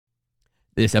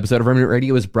This episode of Remnant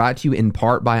Radio is brought to you in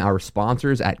part by our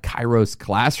sponsors at Kairos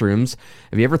Classrooms.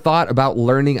 Have you ever thought about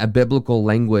learning a biblical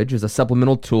language as a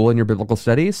supplemental tool in your biblical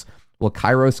studies? Well,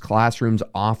 Kairos Classrooms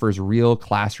offers real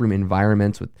classroom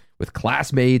environments with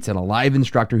classmates and a live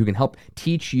instructor who can help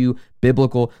teach you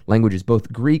biblical languages,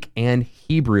 both Greek and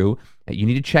Hebrew. You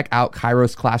need to check out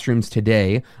Kairos Classrooms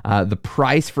today. The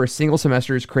price for a single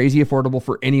semester is crazy affordable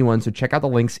for anyone, so check out the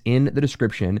links in the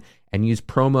description and use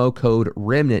promo code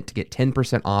REMNANT to get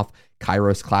 10% off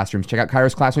Kairos Classrooms. Check out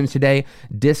Kairos Classrooms today.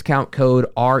 Discount code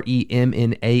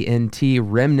REMNANT,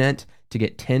 REMNANT, to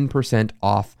get 10%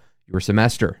 off your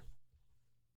semester.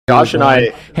 Josh and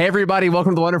I. Hey, everybody.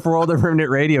 Welcome to the wonderful world of Remnant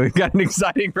Radio. We've got an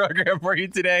exciting program for you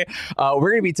today.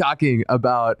 We're going to be talking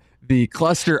about the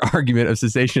cluster argument of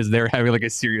cessationists. They were having like a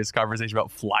serious conversation about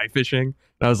fly fishing.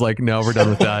 And I was like, no, we're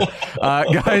done with that.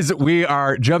 Guys, we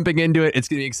are jumping into it. It's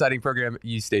going to be an exciting program.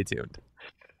 You stay tuned.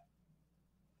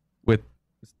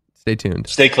 Stay tuned.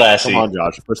 Stay classy. Come on,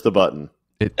 Josh. Push the button.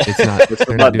 It's not.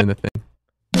 They're not doing the thing.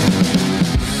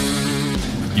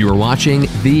 You are watching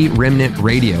The Remnant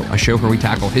Radio, a show where we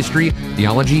tackle history,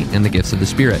 theology, and the gifts of the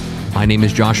Spirit. My name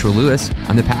is Joshua Lewis.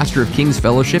 I'm the pastor of King's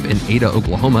Fellowship in Ada,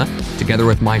 Oklahoma. Together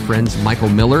with my friends Michael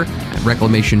Miller at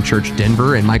Reclamation Church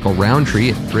Denver and Michael Roundtree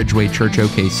at Bridgeway Church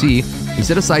OKC, we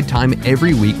set aside time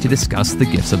every week to discuss the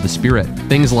gifts of the Spirit.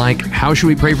 Things like, how should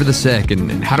we pray for the sick,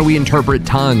 and how do we interpret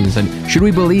tongues, and should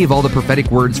we believe all the prophetic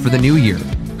words for the new year?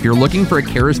 If you're looking for a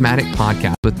charismatic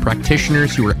podcast with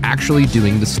practitioners who are actually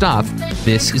doing the stuff,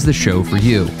 this is the show for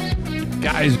you.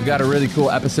 Guys, we've got a really cool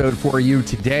episode for you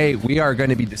today. We are going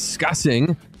to be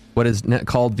discussing what is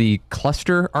called the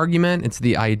cluster argument. It's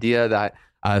the idea that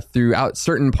throughout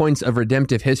certain points of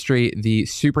redemptive history, the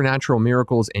supernatural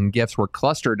miracles and gifts were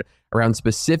clustered around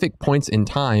specific points in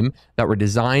time that were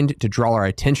designed to draw our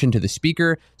attention to the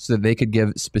speaker so that they could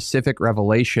give specific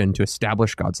revelation to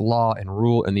establish God's law and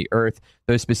rule in the earth.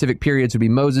 Those specific periods would be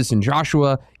Moses and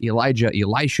Joshua, Elijah,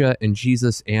 Elisha, and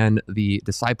Jesus and the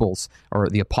disciples or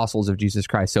the apostles of Jesus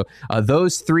Christ. So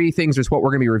those three things is what we're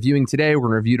going to be reviewing today. We're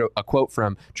going to review a quote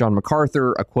from John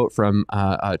MacArthur, a quote from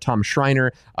Tom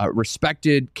Schreiner,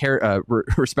 respected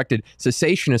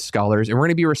cessationist scholars, and we're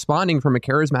going to be responding from a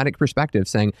charismatic perspective,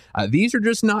 saying these are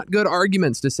just not good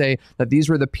arguments to say that these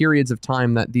were the periods of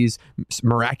time that these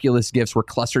miraculous gifts were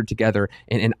clustered together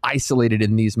and isolated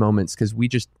in these moments, because we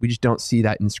just don't see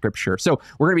that in Scripture. So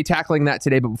we're going to be tackling that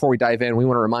today, but before we dive in, we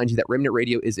want to remind you that Remnant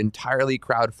Radio is entirely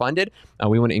crowdfunded.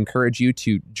 We want to encourage you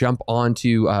to jump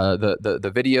onto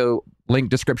the video link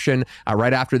description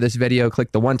right after this video.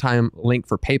 Click the one-time link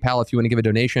for PayPal if you want to give a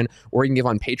donation, or you can give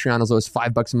on Patreon as low as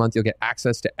 $5 a month. You'll get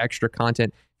access to extra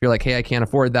content. If you're like, hey, I can't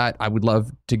afford that, I would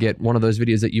love to get one of those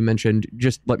videos that you mentioned.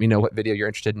 Just let me know what video you're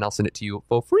interested in. I'll send it to you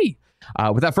for free.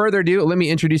 Without further ado, let me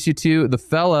introduce you to the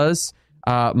fellas.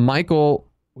 Michael,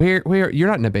 where you're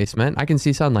not in a basement. I can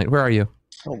see sunlight. Where are you?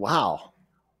 Oh, wow.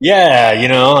 Yeah,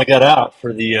 I got out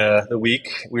for the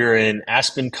week. We were in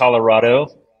Aspen, Colorado.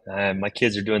 My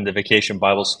kids are doing the vacation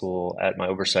Bible school at my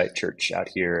oversight church out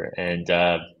here, and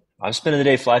I'm spending the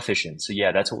day fly fishing. So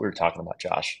yeah, that's what we were talking about,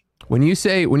 Josh. When you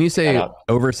say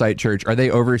oversight church, are they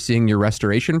overseeing your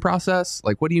restoration process?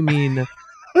 Like, what do you mean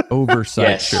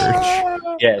oversight church?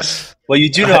 Yes. Well, you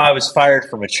do know I was fired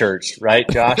from a church, right,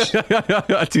 Josh?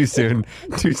 Too soon.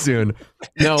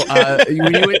 No,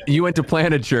 you went to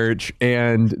plant a church,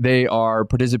 and they are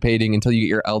participating until you get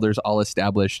your elders all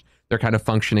established. They're kind of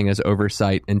functioning as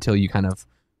oversight until you kind of,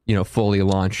 fully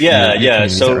launch. Yeah.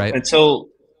 So right? until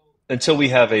we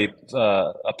have a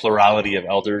plurality of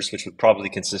elders, which would probably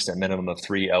consist at minimum of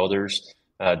 3 elders,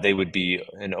 they would be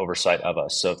an oversight of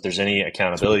us. So if there's any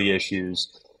accountability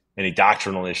issues, any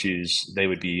doctrinal issues, they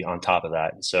would be on top of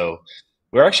that. And so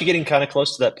we're actually getting kind of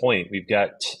close to that point. We've got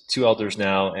 2 elders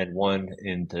now and 1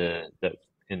 in the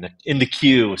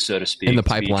queue, so to speak, in the to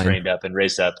pipeline, be trained up and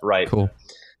raised up. Right. Cool.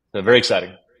 So very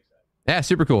exciting. Yeah,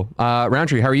 super cool.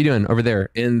 Roundtree, how are you doing over there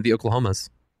in the Oklahomas?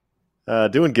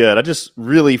 Doing good. I just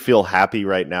really feel happy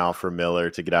right now for Miller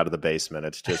to get out of the basement.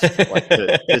 It's just like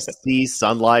to see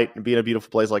sunlight and be in a beautiful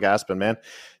place like Aspen, man.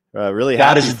 Really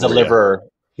happy. God is a deliverer.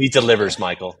 He delivers,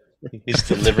 Michael. He's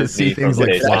delivered me from like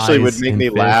it. Actually would make me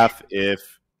fish. laugh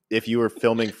if you were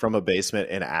filming from a basement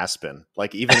in Aspen.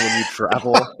 Like, even when you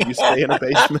travel, you stay in a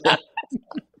basement.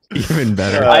 Even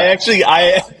better.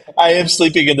 I am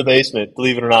sleeping in the basement,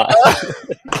 believe it or not.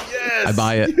 Yes. I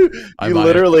buy it. You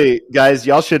literally, guys,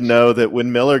 y'all should know that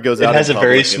when Miller goes out, it has a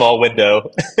very small window.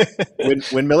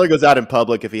 when Miller goes out in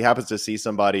public, if he happens to see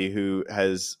somebody who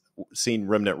has seen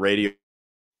Remnant Radio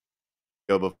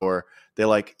before, They're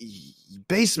like,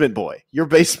 basement boy, you're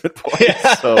basement boy.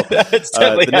 Yeah, So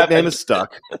the nickname is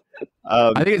stuck.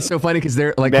 I think it's so funny because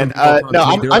they're like, Man, I'm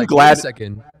I'm like, glad. Wait a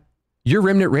second, you're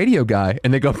Remnant Radio guy,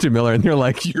 and they go up to Miller and they're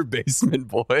like, you're basement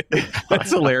boy.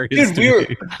 That's hilarious.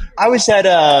 Dude, I was at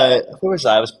where was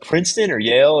I? I was Princeton or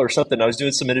Yale or something. I was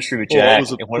doing some ministry with Jack, I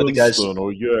was at and one of the guys.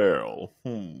 or Yale.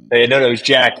 Hey, no, it was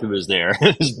Jack who was there.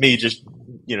 It was me just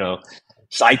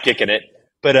sidekicking it.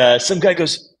 But some guy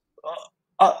goes,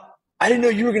 I didn't know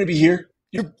you were going to be here.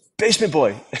 You're basement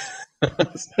boy.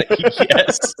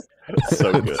 Yes.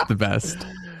 So good. It's the best.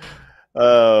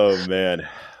 Oh man.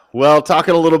 Well,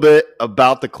 talking a little bit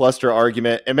about the cluster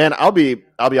argument, and man, I'll be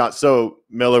honest. So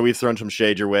Miller, we've thrown some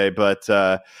shade your way, but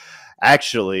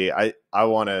actually, I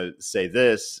want to say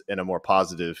this in a more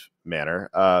positive manner.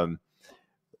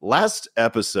 Last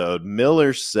episode,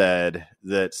 Miller said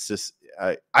that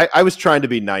I was trying to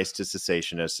be nice to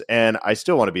cessationists, and I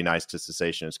still want to be nice to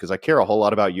cessationists because I care a whole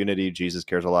lot about unity. Jesus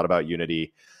cares a lot about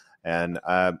unity, and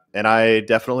I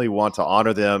definitely want to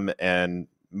honor them. And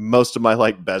most of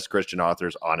my best Christian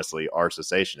authors, honestly, are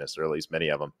cessationists, or at least many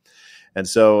of them. And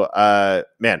so,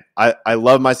 man, I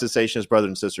love my cessationist brothers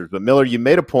and sisters. But Miller, you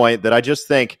made a point that I just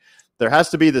think there has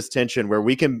to be this tension where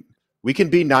we can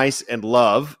be nice and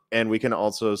love, and we can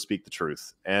also speak the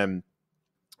truth. And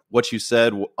what you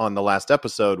said on the last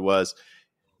episode was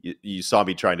you saw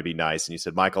me trying to be nice, and you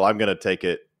said, Michael, I'm going to take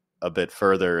it a bit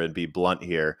further and be blunt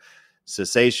here.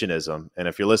 Cessationism, and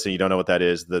if you're listening, you don't know what that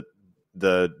is,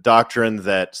 the doctrine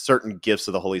that certain gifts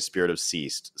of the Holy Spirit have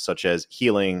ceased, such as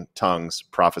healing, tongues,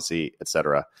 prophecy,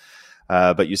 etc.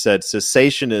 But you said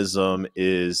cessationism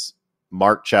is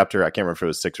Mark chapter, I can't remember if it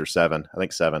was 6 or 7, I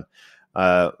think 7.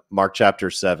 Mark chapter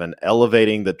 7,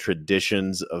 elevating the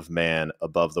traditions of man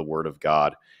above the word of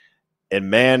God. And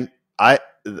man, I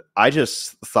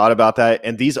just thought about that.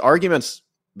 And these arguments,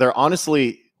 they're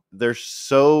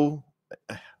so,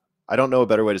 I don't know a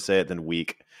better way to say it than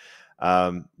weak.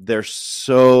 They're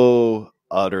so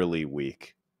utterly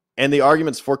weak. And the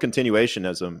arguments for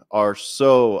continuationism are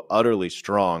so utterly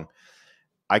strong.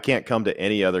 I can't come to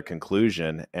any other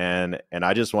conclusion. And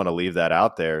I just want to leave that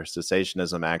out there.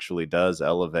 Cessationism actually does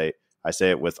elevate. I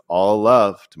say it with all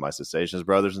love to my cessationist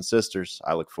brothers and sisters.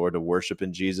 I look forward to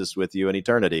worshiping Jesus with you in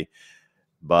eternity.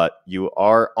 But you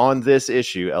are on this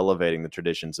issue elevating the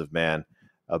traditions of man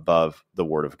above the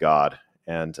word of God.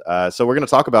 And so we're going to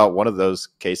talk about one of those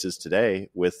cases today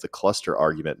with the cluster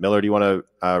argument. Miller, do you want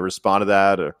to respond to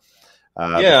that? Or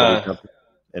before we jump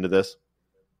into this?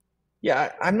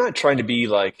 Yeah, I'm not trying to be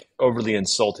overly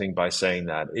insulting by saying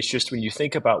that. It's just when you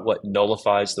think about what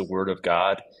nullifies the word of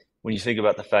God, when you think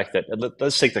about the fact that,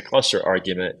 let's take the cluster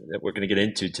argument that we're going to get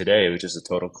into today, which is a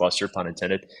total cluster, pun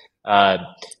intended.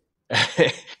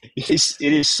 It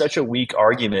is such a weak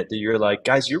argument that you're like,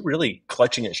 guys, you're really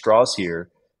clutching at straws here.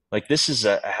 This is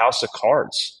a house of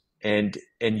cards. And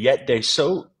yet in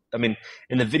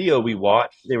the video we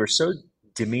watched, they were so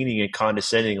demeaning and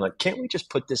condescending, can't we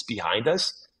just put this behind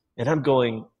us? And I'm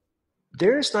going,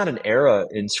 there's not an era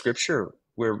in Scripture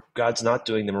where God's not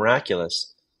doing the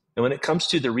miraculous. And when it comes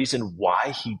to the reason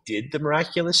why he did the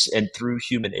miraculous and through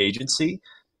human agency,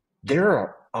 there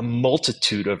are a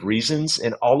multitude of reasons,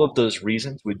 and all of those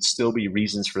reasons would still be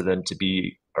reasons for them to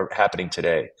be happening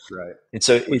today. Right. And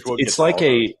so it's like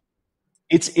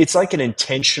an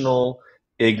intentional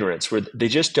ignorance where they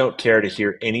just don't care to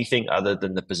hear anything other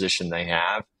than the position they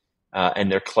have.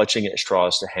 And they're clutching at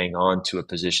straws to hang on to a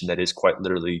position that is quite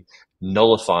literally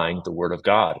nullifying the word of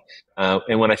God.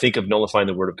 And when I think of nullifying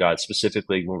the word of God,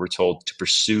 specifically when we're told to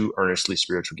pursue earnestly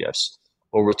spiritual gifts,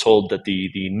 or we're told that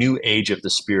the new age of the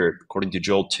Spirit, according to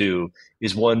Joel 2,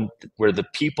 is one where the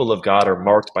people of God are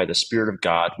marked by the Spirit of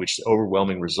God, which the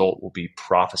overwhelming result will be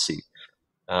prophecy.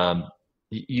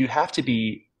 You have to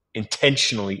be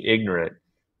intentionally ignorant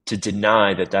to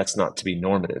deny that that's not to be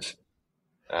normative.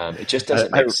 It just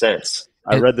doesn't make sense.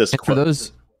 I read this quote. For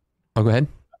those, go ahead.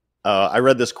 I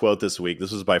read this quote this week.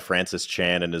 This was by Francis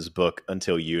Chan in his book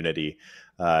Until Unity.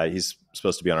 He's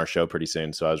supposed to be on our show pretty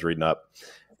soon, so I was reading up.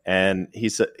 And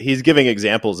he's giving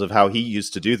examples of how he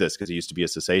used to do this because he used to be a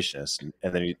cessationist.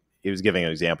 And then he was giving an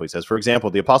example. He says, for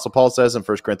example, the Apostle Paul says in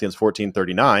 1 Corinthians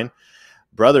 14:39,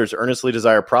 brothers earnestly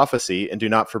desire prophecy and do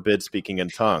not forbid speaking in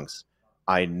tongues.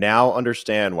 I now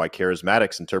understand why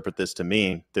charismatics interpret this to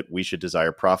mean that we should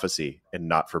desire prophecy and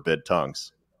not forbid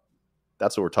tongues.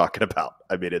 That's what we're talking about.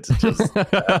 I mean, it's just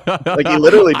he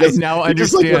literally just now he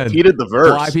just repeated the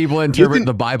verse. Why people interpret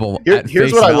the Bible.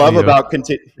 Here's what I love about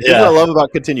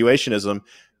continuationism.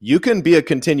 You can be a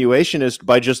continuationist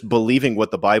by just believing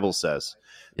what the Bible says.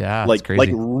 Yeah, like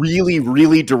really,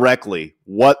 really directly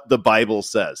what the Bible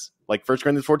says. Like 1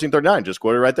 Corinthians 14:39, just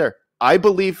quoted right there. I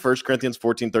believe 1 Corinthians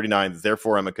 14:39,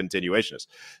 therefore I'm a continuationist.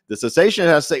 The cessationist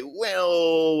has to say,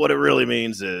 well, what it really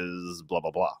means is blah,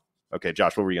 blah, blah. Okay,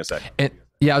 Josh, what were you going to say? And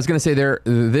yeah, I was going to say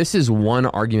this is one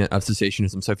argument of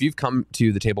cessationism. So if you've come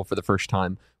to the table for the first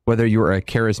time, whether you're a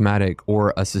charismatic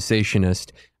or a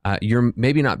cessationist, you're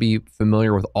maybe not be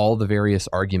familiar with all the various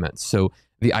arguments. So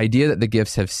the idea that the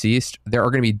gifts have ceased, there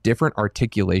are going to be different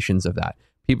articulations of that.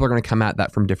 People are going to come at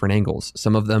that from different angles.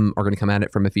 Some of them are going to come at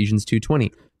it from Ephesians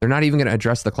 2:20. They're not even going to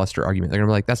address the cluster argument. They're going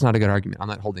to be like, that's not a good argument. I'm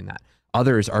not holding that.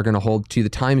 Others are going to hold to the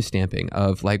time stamping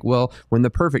of like, well, when the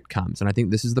perfect comes, and I think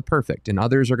this is the perfect. And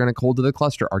others are going to hold to the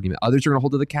cluster argument. Others are going to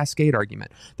hold to the cascade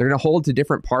argument. They're going to hold to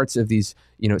different parts of these,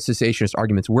 cessationist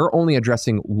arguments. We're only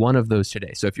addressing one of those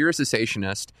today. So if you're a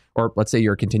cessationist, or let's say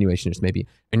you're a continuationist maybe,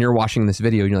 and you're watching this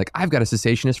video and you're like, I've got a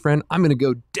cessationist friend, I'm going to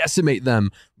go decimate them,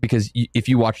 because if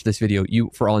you watch this video,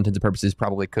 you, for all intents and purposes,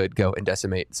 probably could go and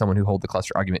decimate someone who holds the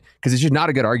cluster argument, because it's just not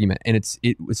a good argument, and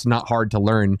it's not hard to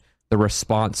learn the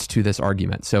response to this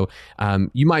argument. So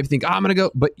you might think, I'm going to go,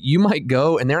 but you might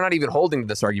go and they're not even holding to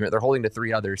this argument. They're holding to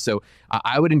three others. So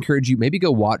I would encourage you, maybe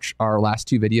go watch our last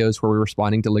two videos where we're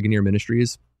responding to Ligonier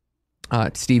Ministries,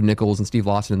 Steve Nichols and Steve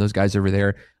Lawson and those guys over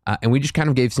there. And we just kind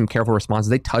of gave some careful responses.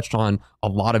 They touched on a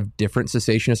lot of different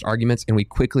cessationist arguments, and we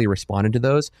quickly responded to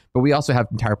those. But we also have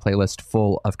an entire playlist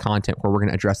full of content where we're going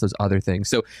to address those other things.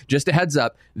 So just a heads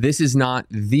up, this is not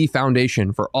the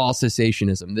foundation for all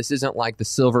cessationism. This isn't like the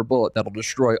silver bullet that'll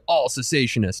destroy all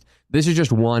cessationists. This is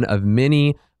just one of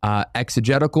many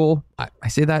exegetical, I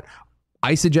say that,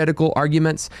 eisegetical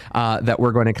arguments that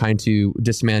we're going to kind of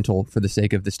dismantle for the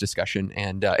sake of this discussion.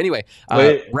 And anyway,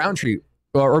 Roundtree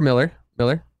or Miller,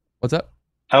 what's up?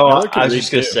 Oh, I was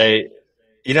just going to say,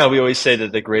 we always say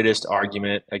that the greatest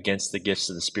argument against the gifts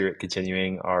of the Spirit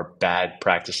continuing are bad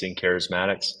practicing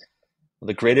charismatics.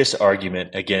 The greatest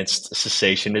argument against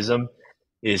cessationism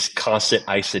is constant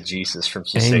eisegesis from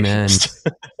cessationists.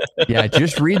 Amen. Yeah,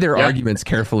 just read their arguments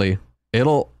carefully.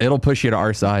 It'll push you to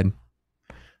our side.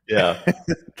 Yeah,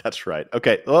 that's right.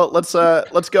 Okay, well, let's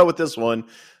go with this one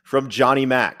from Johnny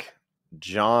Mack.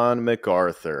 John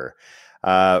MacArthur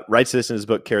writes this in his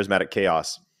book, Charismatic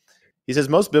Chaos. He says,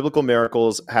 most biblical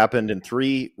miracles happened in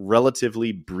three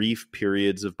relatively brief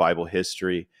periods of Bible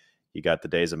history. You got the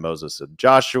days of Moses and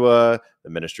Joshua, the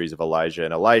ministries of Elijah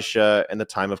and Elisha, and the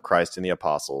time of Christ and the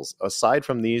apostles. Aside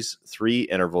from these three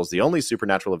intervals, the only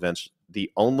supernatural events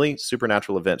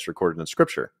recorded in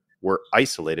Scripture were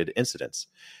isolated incidents.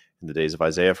 In the days of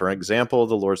Isaiah, for example,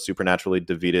 the Lord supernaturally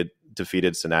defeated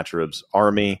Sennacherib's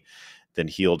army, then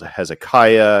healed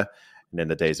Hezekiah. And in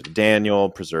the days of Daniel,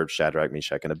 preserved Shadrach,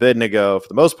 Meshach, and Abednego. For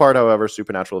the most part, however,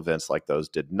 supernatural events like those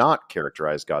did not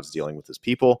characterize God's dealing with his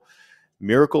people.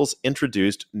 Miracles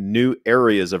introduced new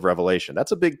areas of revelation.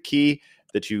 That's a big key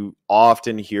that you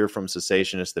often hear from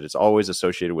cessationists, that it's always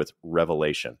associated with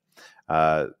revelation,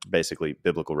 basically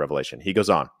biblical revelation. He goes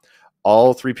on.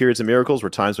 All three periods of miracles were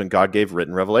times when God gave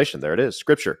written revelation. There it is,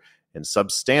 Scripture, in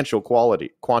substantial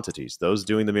quantities. Those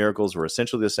doing the miracles were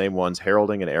essentially the same ones,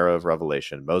 heralding an era of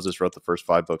revelation. Moses wrote the first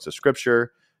 5 books of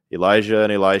Scripture. Elijah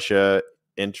and Elisha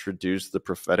introduced the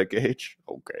prophetic age.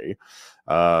 Okay.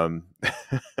 That's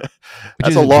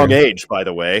a long age, by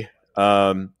the way.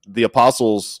 The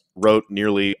apostles wrote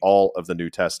nearly all of the New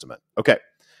Testament. Okay.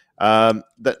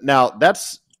 Now,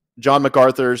 that's John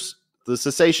MacArthur's. The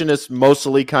cessationists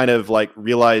mostly kind of like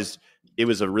realized it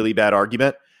was a really bad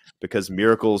argument because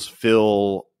miracles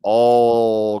fill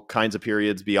all kinds of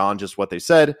periods beyond just what they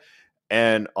said.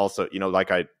 And also, like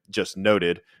I just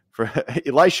noted, for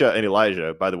Elisha and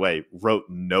Elijah, by the way, wrote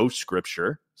no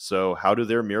Scripture. So how do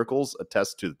their miracles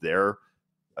attest to their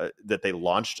that they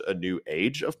launched a new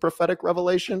age of prophetic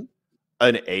revelation?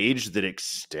 An age that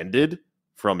extended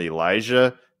from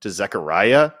Elijah to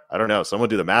Zechariah? I don't know. Someone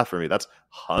do the math for me. That's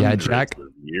hundreds of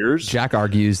years. Jack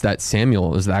argues that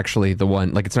Samuel is actually the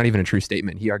one, like it's not even a true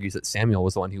statement. He argues that Samuel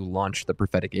was the one who launched the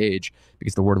prophetic age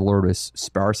because the word of the Lord was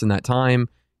sparse in that time.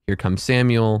 Here comes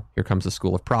Samuel, here comes the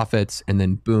school of prophets, and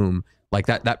then boom, like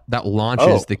that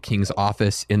launches the king's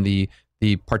office in the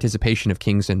participation of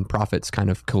kings and prophets kind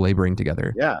of collaborating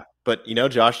together. Yeah. But,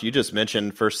 Josh, you just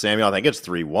mentioned 1 Samuel, I think it's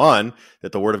 3:1,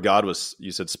 that the word of God was,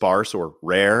 you said, sparse or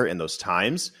rare in those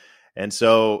times. And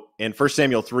so in 1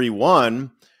 Samuel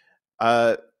 3:1,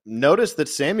 notice that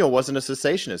Samuel wasn't a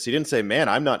cessationist. He didn't say, man,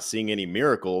 I'm not seeing any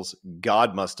miracles.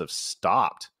 God must have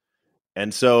stopped.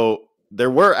 And so there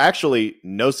were actually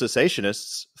no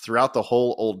cessationists throughout the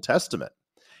whole Old Testament.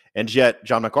 And yet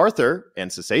John MacArthur and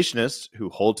cessationists who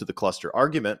hold to the cluster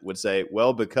argument would say,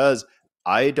 well, because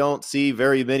I don't see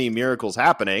very many miracles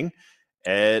happening,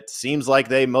 it seems like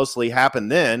they mostly happen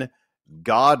then,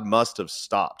 God must have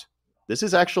stopped. This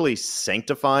is actually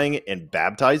sanctifying and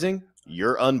baptizing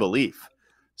your unbelief.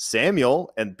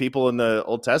 Samuel and people in the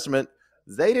Old Testament,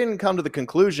 they didn't come to the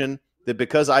conclusion that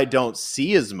because I don't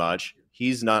see as much,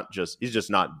 he's just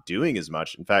not doing as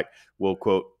much. In fact, we'll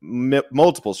quote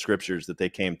multiple scriptures that they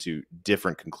came to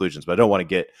different conclusions, but I don't want to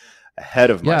get ahead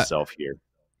of myself here.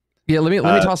 Yeah, let me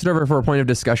toss it over for a point of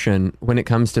discussion when it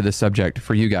comes to this subject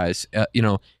for you guys.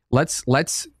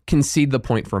 Let's concede the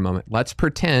point for a moment. Let's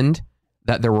pretend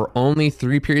that there were only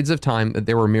 3 periods of time that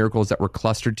there were miracles that were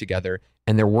clustered together,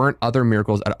 and there weren't other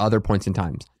miracles at other points in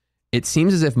time. It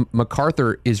seems as if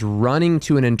MacArthur is running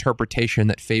to an interpretation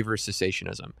that favors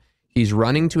cessationism. He's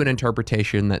running to an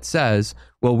interpretation that says,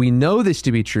 well, we know this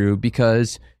to be true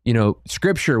because,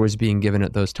 Scripture was being given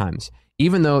at those times.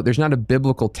 Even though there's not a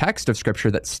biblical text of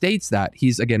Scripture that states that,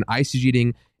 he's, again,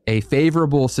 eisegeting a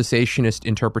favorable cessationist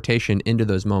interpretation into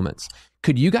those moments.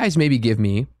 Could you guys maybe give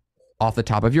me, off the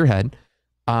top of your head,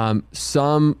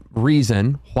 some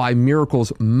reason why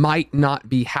miracles might not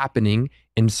be happening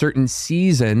in certain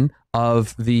season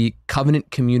of the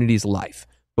covenant community's life,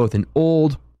 both in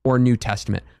Old or New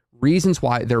Testament? Reasons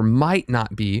why there might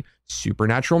not be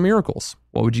supernatural miracles.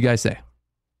 What would you guys say?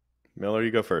 Miller,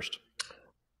 you go first.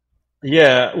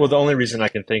 Yeah, well, the only reason I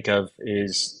can think of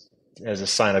is as a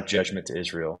sign of judgment to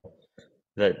Israel,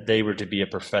 that they were to be a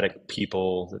prophetic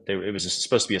people, that it was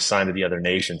supposed to be a sign to the other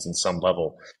nations in some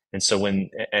level. And so one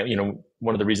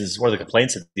of the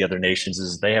complaints of the other nations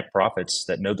is they have prophets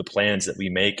that know the plans that we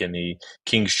make in the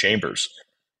king's chambers.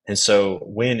 And so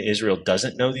when Israel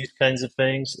doesn't know these kinds of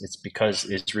things, it's because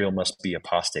Israel must be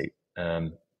apostate.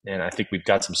 And I think we've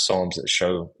got some Psalms that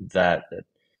show that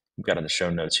we've got in the show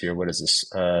notes here. What is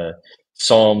this?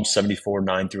 Psalm 74,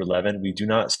 9 through 11. We do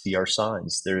not see our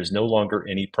signs. There is no longer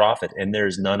any prophet, and there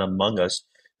is none among us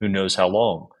who knows how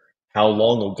long. How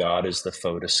long, O God, is the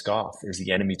foe to scoff? Is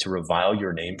the enemy to revile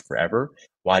your name forever?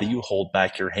 Why do you hold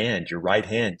back your hand, your right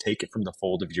hand? Take it from the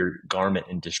fold of your garment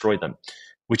and destroy them.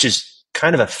 Which is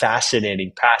kind of a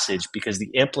fascinating passage, because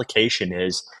the implication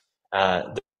is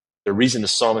the reason the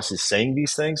psalmist is saying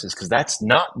these things is because that's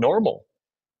not normal.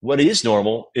 What is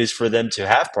normal is for them to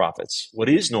have prophets. What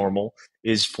is normal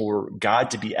is for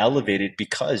God to be elevated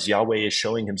because Yahweh is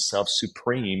showing himself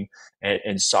supreme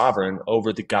and sovereign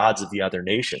over the gods of the other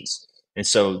nations. And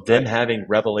so them having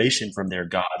revelation from their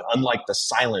God, unlike the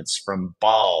silence from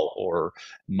Baal or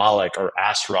Moloch or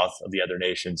Ashtaroth of the other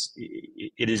nations,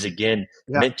 it is again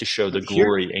meant to show the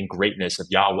glory and greatness of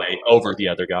Yahweh over the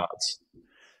other gods.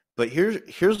 But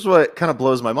here's what kind of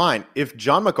blows my mind. If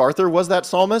John MacArthur was that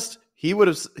psalmist, he would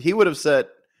have said,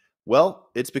 well,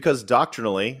 it's because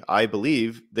doctrinally I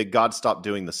believe that God stopped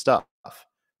doing the stuff.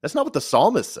 That's not what the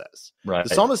psalmist says. Right.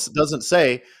 The psalmist doesn't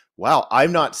say, wow,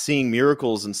 I'm not seeing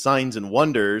miracles and signs and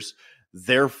wonders,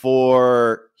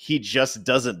 therefore he just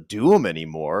doesn't do them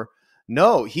anymore.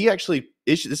 No, he actually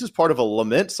this is part of a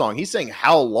lament song. He's saying,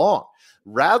 how long?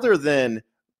 Rather than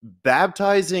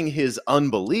baptizing his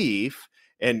unbelief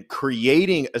and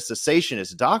creating a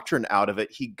cessationist doctrine out of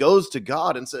it, he goes to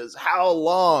God and says, how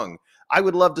long? I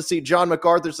would love to see John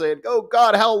MacArthur saying, oh,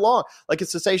 God, how long? Like a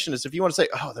cessationist, if you want to say,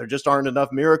 oh, there just aren't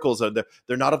enough miracles, or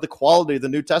they're not of the quality of the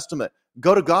New Testament,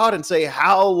 go to God and say,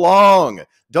 how long?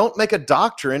 Don't make a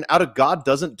doctrine out of God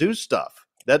doesn't do stuff.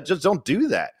 Just don't do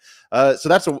that. So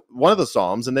that's one of the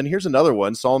Psalms. And then here's another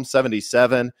one, Psalm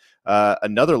 77,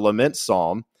 another lament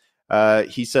psalm.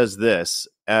 He says this,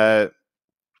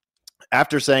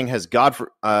 after saying, has God,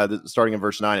 starting in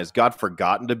verse 9, has God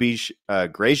forgotten to be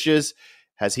gracious?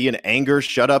 Has he in anger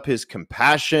shut up his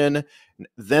compassion?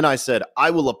 Then I said,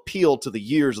 I will appeal to the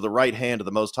years of the right hand of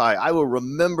the Most High. I will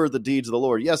remember the deeds of the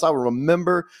Lord. Yes, I will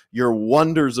remember your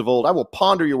wonders of old. I will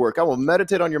ponder your work. I will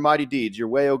meditate on your mighty deeds. Your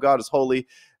way, O God, is holy.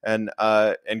 And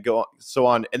go on, so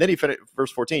on. And then he finished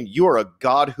verse 14. You are a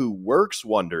God who works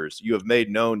wonders. You have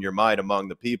made known your might among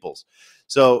the peoples.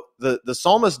 So the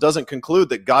psalmist doesn't conclude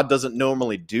that God doesn't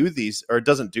normally do these or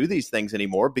doesn't do these things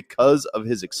anymore because of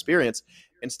his experience.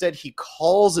 Instead, he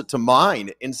calls it to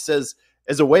mind and says,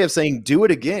 as a way of saying, do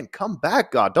it again. Come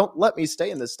back, God. Don't let me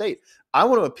stay in this state. I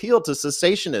want to appeal to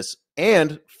cessationists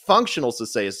and functional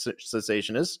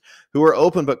cessationists who are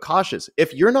open but cautious.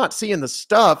 If you're not seeing the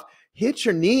stuff, hit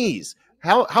your knees.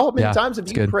 How many times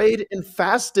have you prayed and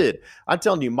fasted? I'm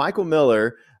telling you, Michael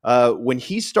Miller, when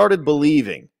he started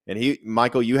believing, and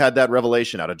Michael, you had that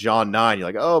revelation out of John 9. You're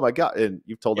like, oh my God. And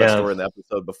you've told that story in the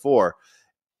episode before.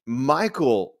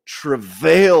 Michael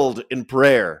travailed in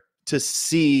prayer to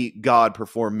see God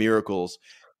perform miracles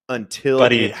until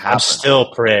it happened. I'm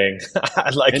still praying.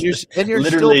 And you're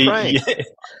literally still praying.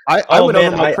 I went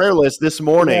over my prayer list this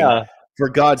morning for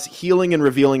God's healing and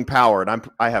revealing power. And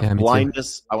I have Yeah, me too.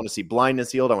 blindness. I want to see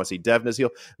blindness healed. I want to see deafness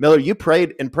healed. Miller, you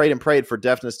prayed and prayed and prayed for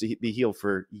deafness to be healed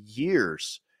for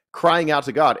years, crying out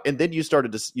to God. And then you saw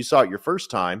it your first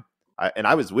time. And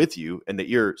I was with you, and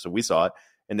the ear, so we saw it,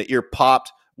 and the ear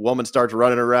popped. Woman starts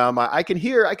running around. I can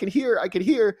hear.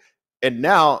 And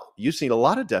now you've seen a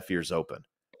lot of deaf ears open.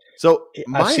 So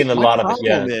I've seen a lot of it.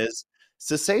 Yeah. is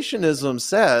cessationism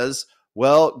says,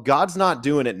 well, God's not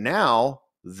doing it now,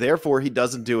 therefore he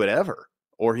doesn't do it ever,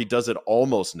 or he does it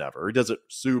almost never, or he does it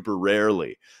super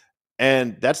rarely.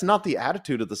 And that's not the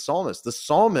attitude of the psalmists. The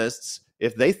psalmists,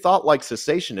 if they thought like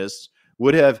cessationists,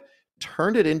 would have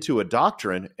turned it into a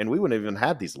doctrine, and we wouldn't have even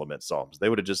had these lament psalms. They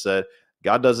would have just said,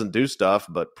 God doesn't do stuff,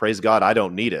 but praise God, I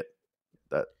don't need it.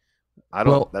 What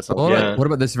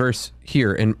about this verse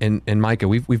here in Micah?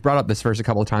 We've brought up this verse a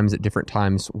couple of times at different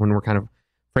times when we're kind of,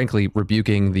 frankly,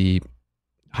 rebuking the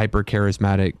hyper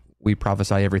charismatic, we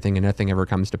prophesy everything and nothing ever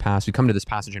comes to pass. We come to this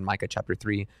passage in Micah chapter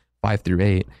 3,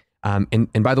 5-8.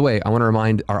 And by the way, I want to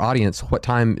remind our audience, what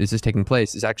time is this taking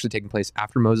place? It's actually taking place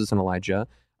after Moses and Elijah,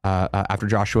 after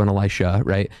Joshua and Elisha,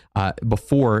 right?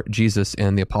 Before Jesus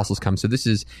and the apostles come. So this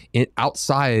is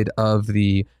outside of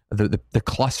the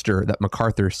cluster that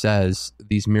MacArthur says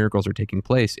these miracles are taking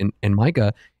place. And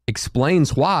Micah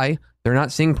explains why they're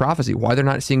not seeing prophecy, why they're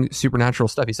not seeing supernatural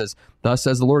stuff. He says, "Thus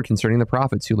says the Lord concerning the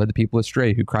prophets who led the people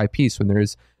astray, who cry peace when there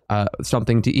is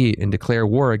something to eat, and declare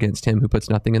war against him who puts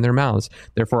nothing in their mouths.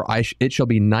 Therefore it shall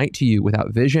be night to you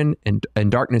without vision, and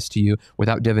darkness to you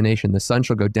without divination. The sun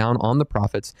shall go down on the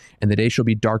prophets, and the day shall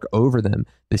be dark over them.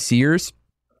 The seers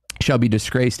shall be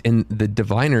disgraced, and the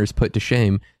diviners put to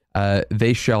shame.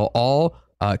 They shall all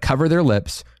cover their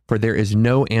lips, for there is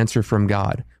no answer from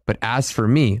God. But as for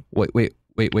me," wait.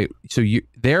 So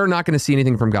they're not going to see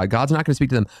anything from God. God's not going to speak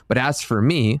to them. "But as for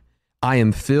me, I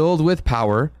am filled with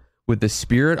power, with the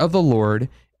Spirit of the Lord,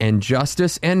 and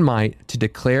justice and might, to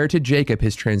declare to Jacob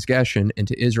his transgression and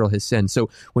to Israel his sin." So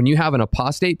when you have an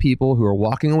apostate people who are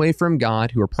walking away from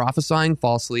God, who are prophesying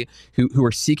falsely, who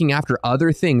are seeking after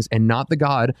other things and not the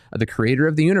God, the creator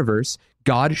of the universe,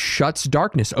 God shuts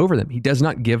darkness over them. He does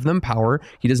not give them power.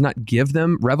 He does not give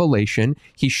them revelation.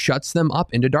 He shuts them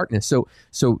up into darkness.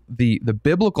 So the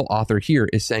biblical author here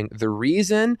is saying the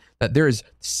reason that there is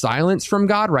silence from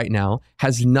God right now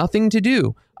has nothing to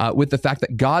do with the fact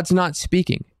that God's not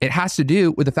speaking. It has to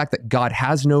do with the fact that God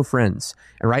has no friends.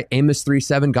 All right, Amos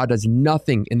 3:7, God does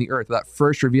nothing in the earth without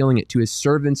first revealing it to his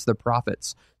servants, the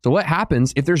prophets. So what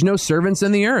happens if there's no servants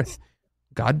in the earth?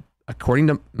 God, according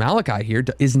to Malachi here,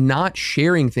 is not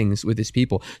sharing things with his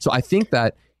people. So I think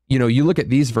that, you look at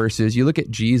these verses, you look at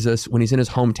Jesus when he's in his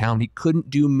hometown, he couldn't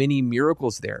do many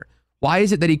miracles there. Why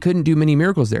is it that he couldn't do many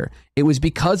miracles there? It was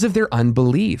because of their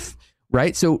unbelief,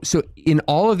 right? So in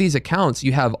all of these accounts,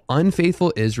 you have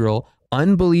unfaithful Israel,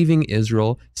 unbelieving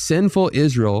Israel, sinful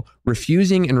Israel,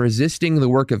 refusing and resisting the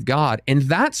work of God. And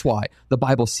that's why the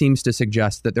Bible seems to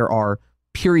suggest that there are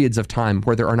periods of time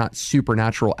where there are not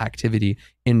supernatural activity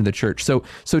in the church. So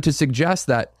to suggest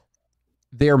that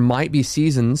there might be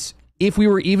seasons, if we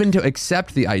were even to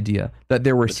accept the idea that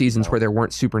there were seasons where there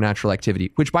weren't supernatural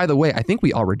activity, which, by the way, I think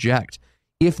we all reject.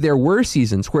 If there were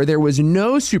seasons where there was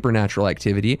no supernatural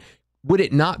activity, would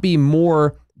it not be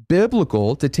more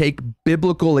biblical to take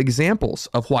biblical examples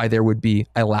of why there would be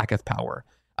a lack of power?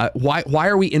 Why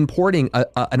are we importing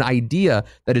an idea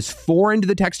that is foreign to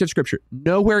the text of Scripture?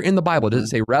 Nowhere in the Bible does it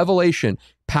say revelation,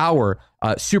 power,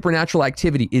 supernatural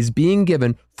activity is being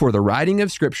given for the writing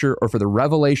of Scripture or for the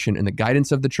revelation and the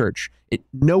guidance of the church.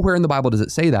 Nowhere in the Bible does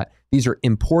it say that. These are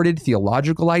imported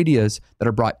theological ideas that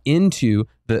are brought into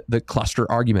the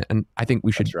cluster argument, and I think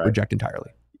we should reject entirely.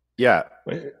 Yeah.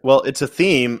 Well, it's a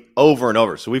theme over and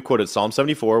over. So we've quoted Psalm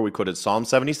 74, we quoted Psalm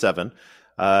 77.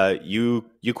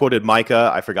 You quoted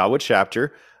Micah, I forgot what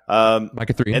chapter.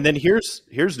 Micah 3. And then here's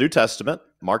New Testament,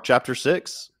 Mark chapter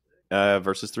 6,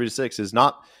 verses 3-6. "Is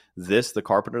not this the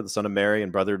carpenter, the son of Mary,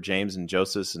 and brother of James and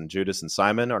Joseph and Judas and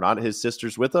Simon? Are not his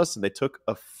sisters with us?" And they took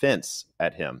offense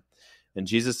at him. And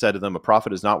Jesus said to them, "A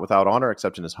prophet is not without honor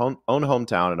except in his own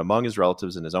hometown and among his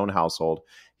relatives in his own household.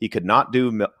 He could not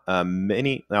do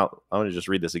many." Now, I'm going to just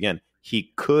read this again.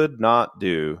 "He could not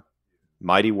do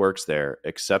mighty works there,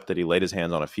 except that he laid his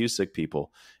hands on a few sick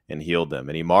people and healed them.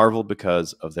 And he marveled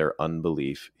because of their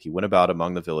unbelief. He went about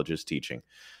among the villages teaching."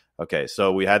 Okay,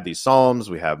 so we had these Psalms,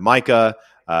 we have Micah,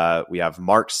 we have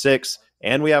Mark 6,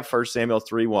 and we have 1 Samuel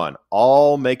 3:1,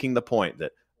 all making the point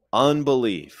that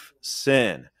unbelief,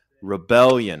 sin,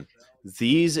 rebellion,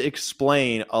 these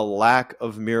explain a lack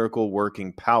of miracle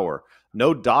working power.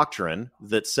 No doctrine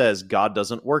that says God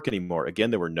doesn't work anymore. Again,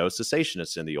 there were no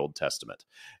cessationists in the Old Testament.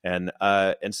 And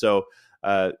so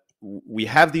we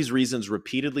have these reasons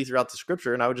repeatedly throughout the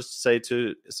scripture. And I would just say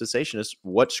to cessationists,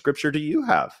 what scripture do you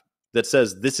have that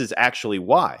says this is actually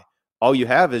why? All you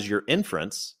have is your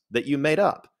inference that you made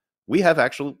up. We have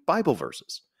actual Bible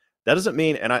verses. That doesn't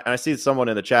mean, and I see someone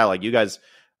in the chat, like, you guys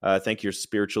think you're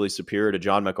spiritually superior to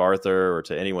John MacArthur or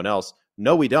to anyone else.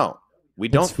 No, we don't. We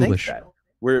don't think that.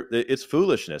 It's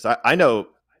foolishness. I know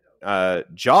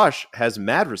Josh has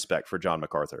mad respect for John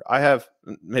MacArthur. I have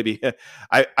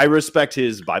I respect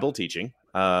his Bible teaching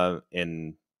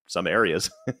in some areas,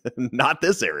 not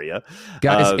this area.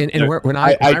 Guys, when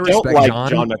I don't like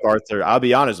John MacArthur, I'll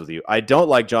be honest with you. I don't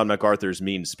like John MacArthur's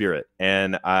mean spirit.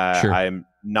 And I'm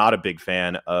not a big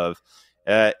fan of,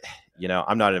 I'm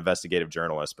not an investigative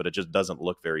journalist, but it just doesn't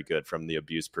look very good from the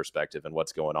abuse perspective and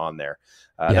what's going on there.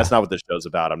 That's not what this show's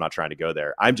about. I'm not trying to go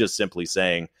there. I'm just simply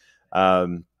saying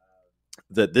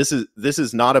that this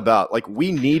is not about, like,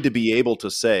 we need to be able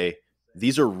to say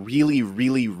these are really,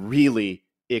 really, really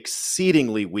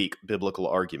exceedingly weak biblical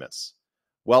arguments,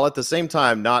 while at the same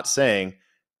time not saying,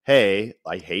 hey,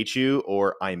 I hate you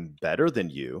or I'm better than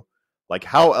you. Like,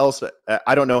 how else?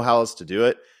 I don't know how else to do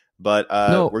it, but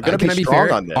we're going to be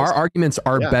strong on this. Our arguments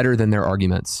are better than their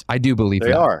arguments. I do believe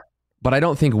they are. But I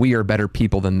don't think we are better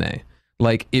people than they.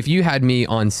 Like, if you had me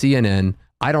on CNN,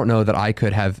 I don't know that I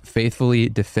could have faithfully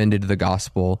defended the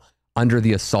gospel under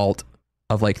the assault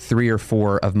of like 3 or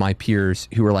 4 of my peers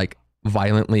who were like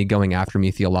violently going after me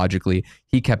theologically.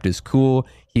 He kept his cool.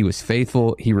 He was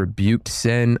faithful. He rebuked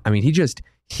sin. I mean,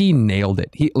 he nailed it.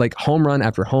 He, like, home run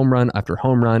after home run after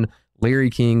home run.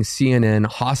 Larry King, CNN,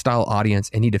 hostile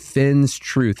audience, and he defends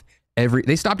truth.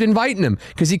 They stopped inviting him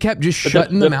because he kept just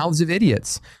shutting the mouths of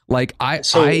idiots. Like,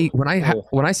 when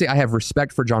I say I have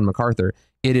respect for John MacArthur,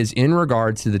 it is in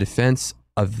regards to the defense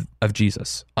of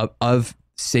Jesus, of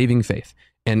saving faith,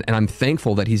 and I'm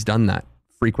thankful that he's done that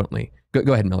frequently.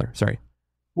 Go ahead, Miller. Sorry.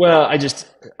 Well,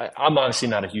 I'm honestly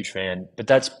not a huge fan, but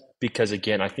that's because,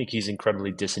 again, I think he's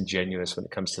incredibly disingenuous when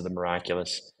it comes to the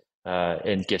miraculous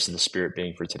and gifts of the Spirit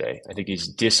being for today. I think he's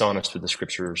dishonest with the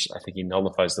scriptures. I think he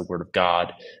nullifies the word of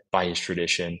God by his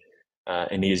tradition,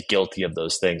 and he is guilty of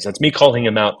those things. That's me calling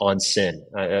him out on sin.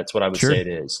 That's what I would say it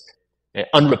is.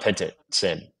 Unrepentant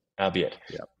sin, albeit.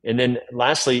 Yeah. And then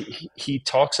lastly, he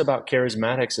talks about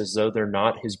charismatics as though they're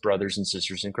not his brothers and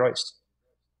sisters in Christ.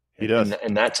 He does.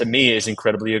 And that to me is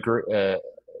incredibly,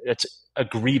 it's a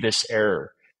grievous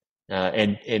error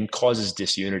and causes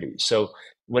disunity. So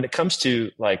when it comes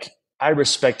to, like, I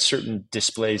respect certain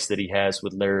displays that he has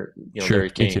with Larry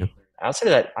King. Outside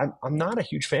of that, I'm not a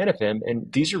huge fan of him,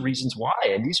 and these are reasons why.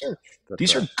 And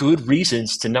these are good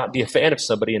reasons to not be a fan of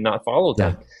somebody and not follow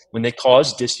them when they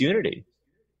cause disunity.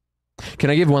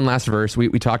 Can I give one last verse? We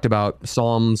talked about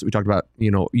Psalms. We talked about,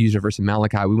 use a verse in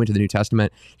Malachi. We went to the New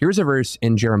Testament. Here's a verse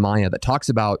in Jeremiah that talks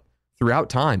about throughout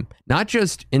time, not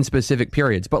just in specific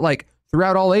periods, but like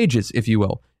throughout all ages, if you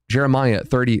will. Jeremiah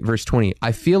 30, verse 20.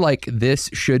 I feel like this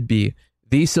should be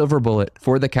the silver bullet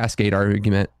for the Cascade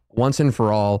argument once and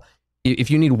for all.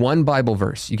 If you need one Bible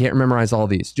verse, you can't memorize all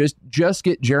these. Just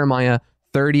get Jeremiah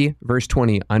 30, verse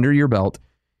 20 under your belt.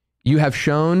 You have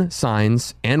shown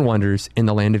signs and wonders in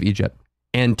the land of Egypt,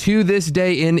 and to this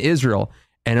day in Israel,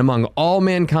 and among all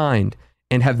mankind,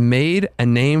 and have made a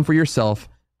name for yourself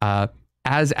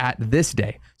as at this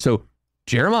day. So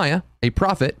Jeremiah, a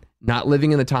prophet, not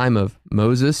living in the time of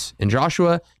Moses and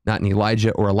Joshua, not in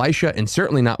Elijah or Elisha, and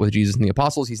certainly not with Jesus and the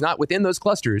apostles. He's not within those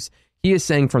clusters. He is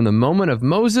saying from the moment of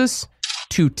Moses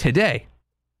to today,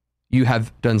 you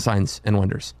have done signs and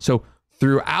wonders. So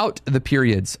throughout the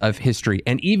periods of history,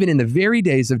 and even in the very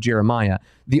days of Jeremiah,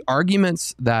 the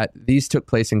arguments that these took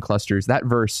place in clusters, that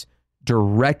verse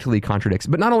directly contradicts.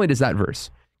 But not only does that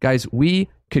verse, guys, we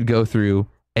could go through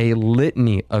a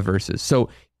litany of verses. So,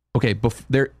 okay,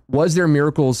 was there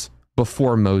miracles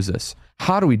before Moses?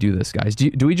 How do we do this, guys?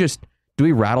 Do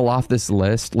we rattle off this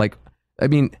list? Like, I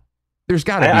mean, there's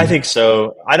got to be. I think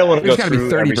so. I don't want to go through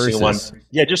 30 every single one.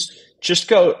 Yeah, just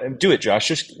go and do it, Josh.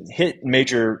 Just hit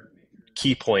major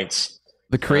key points.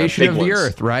 The creation of the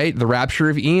earth, right? The rapture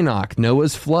of Enoch,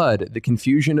 Noah's flood, the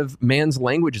confusion of man's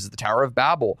languages, the Tower of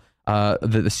Babel,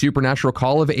 the supernatural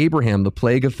call of Abraham, the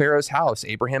plague of Pharaoh's house,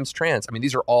 Abraham's trance. I mean,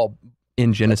 these are all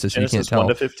in Genesis. You can't tell. 1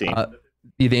 to 15.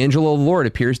 The angel of the Lord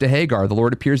appears to Hagar. The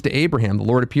Lord appears to Abraham. The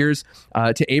Lord appears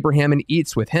to Abraham and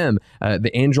eats with him.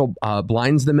 The angel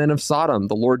blinds the men of Sodom.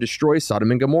 The Lord destroys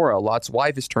Sodom and Gomorrah. Lot's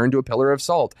wife is turned to a pillar of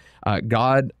salt.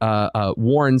 God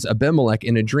warns Abimelech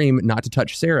in a dream not to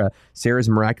touch Sarah. Sarah's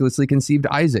miraculously conceived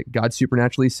Isaac. God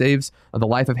supernaturally saves the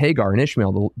life of Hagar and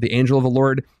Ishmael. The angel of the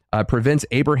Lord prevents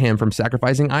Abraham from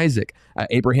sacrificing Isaac.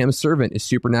 Abraham's servant is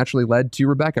supernaturally led to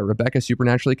Rebekah. Rebekah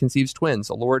supernaturally conceives twins.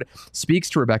 The Lord speaks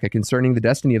to Rebekah concerning the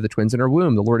destiny of the twins in her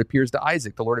womb. The Lord appears to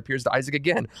Isaac. The Lord appears to Isaac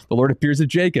again. The Lord appears to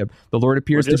Jacob. The Lord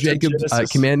appears to Jacob,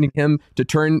 commanding him to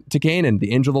turn to Canaan.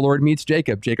 The angel of the Lord meets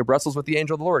Jacob. Jacob wrestles with the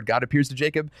angel of the Lord. God appears to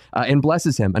Jacob and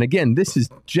blesses him. And again, this is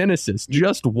Genesis,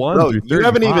 just 1 through 35. You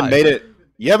haven't even made it.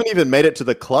 You haven't even made it to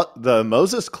the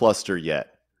Moses cluster yet.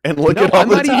 And look at all I'm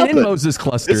not even in Moses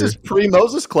cluster. This is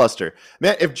pre-Moses cluster.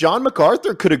 Man, if John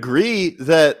MacArthur could agree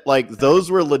that like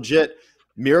those were legit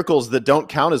miracles that don't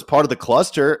count as part of the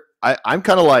cluster, I'm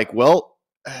kind of like, well,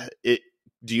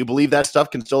 do you believe that stuff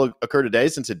can still occur today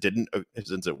since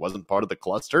it wasn't part of the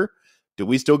cluster? Do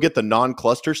we still get the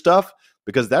non-cluster stuff?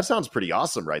 Because that sounds pretty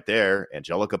awesome right there.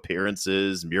 Angelic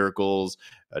appearances, miracles,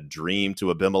 a dream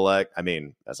to Abimelech. I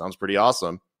mean, that sounds pretty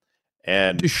awesome.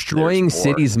 And destroying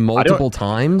cities multiple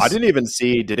times. I didn't even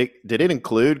see. Did it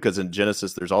include? Because in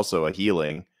Genesis, there's also a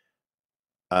healing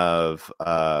of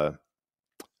the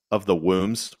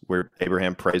wombs, where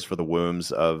Abraham prays for the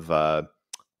wombs of. I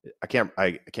can't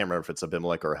remember if it's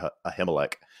Abimelech or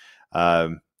Ahimelech.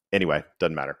 Anyway,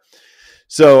 doesn't matter.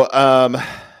 So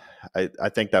I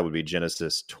think that would be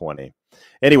Genesis 20.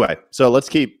 Anyway, so let's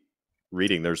keep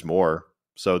reading. There's more.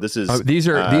 So this is these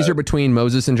are between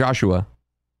Moses and Joshua.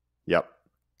 Yep.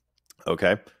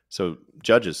 Okay. So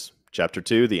Judges chapter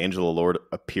 2, the angel of the Lord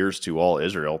appears to all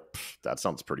Israel. That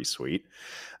sounds pretty sweet.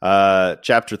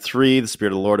 Chapter 3, the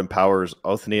Spirit of the Lord empowers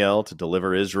Othniel to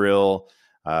deliver Israel.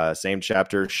 Same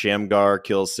chapter, Shamgar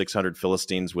kills 600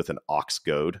 Philistines with an ox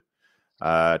goad.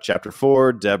 Chapter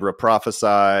 4, Deborah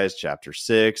prophesies. Chapter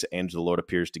 6, angel of the Lord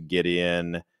appears to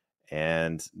Gideon.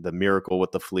 And the miracle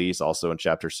with the fleece, also in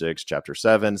chapter 6. Chapter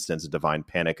 7, sends a divine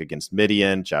panic against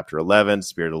Midian. Chapter 11,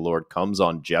 Spirit of the Lord comes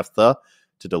on Jephthah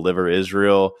to deliver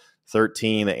Israel.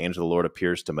 13, the angel of the Lord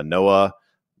appears to Manoah.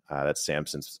 That's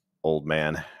Samson's old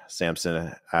man.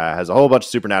 Samson has a whole bunch of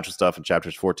supernatural stuff in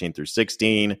chapters 14 through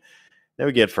 16. Then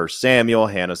we get 1 Samuel.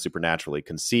 Hannah supernaturally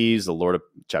conceives.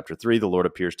 Chapter 3, the Lord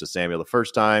appears to Samuel the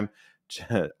first time.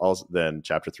 Then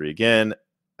chapter 3 again.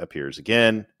 Appears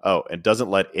again. Oh, and doesn't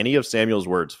let any of Samuel's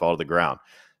words fall to the ground.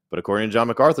 But according to John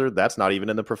MacArthur, that's not even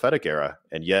in the prophetic era,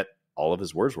 and yet all of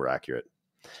his words were accurate.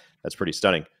 That's pretty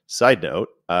stunning. Side note,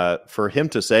 for him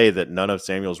to say that none of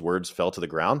Samuel's words fell to the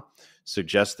ground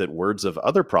suggests that words of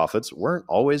other prophets weren't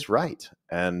always right,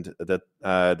 and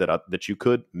that you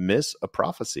could miss a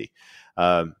prophecy.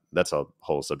 That's a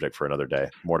whole subject for another day.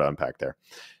 More to unpack there.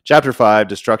 Chapter 5,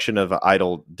 destruction of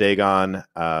idol Dagon.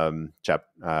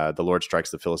 The Lord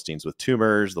strikes the Philistines with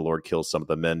tumors. The Lord kills some of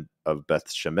the men of Beth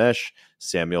Shemesh.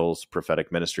 Samuel's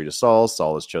prophetic ministry to Saul.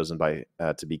 Saul is chosen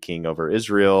to be king over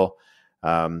Israel.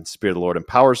 Spirit of the Lord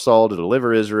empowers Saul to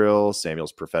deliver Israel.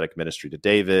 Samuel's prophetic ministry to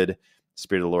David.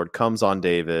 Spirit of the Lord comes on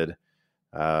David.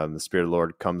 The Spirit of the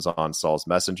Lord comes on Saul's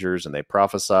messengers, and they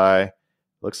prophesy.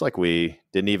 Looks like we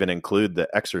didn't even include the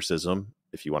exorcism,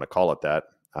 if you want to call it that,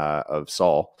 of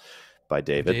Saul by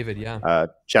David. David, yeah.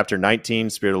 Chapter 19,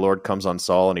 Spirit of the Lord comes on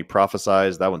Saul, and he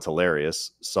prophesies. That one's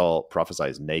hilarious. Saul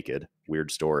prophesies naked.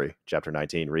 Weird story. Chapter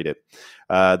 19, read it.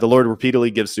 The Lord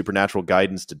repeatedly gives supernatural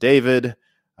guidance to David.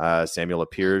 Samuel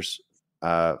appears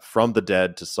from the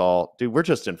dead to Saul. Dude, we're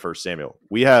just in 1 Samuel.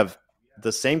 We have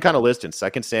the same kind of list in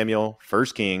 2 Samuel, 1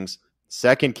 Kings,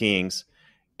 2 Kings,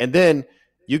 and then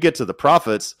you get to the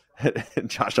prophets.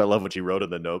 Josh, I love what you wrote in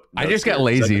the note. I just got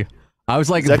lazy. I was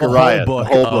like, Zechariah, the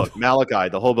whole book, Malachi,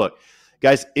 the whole book.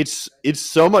 Guys, it's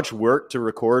so much work to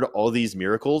record all these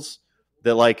miracles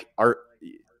that like our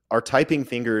typing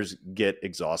fingers get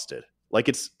exhausted. Like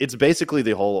it's basically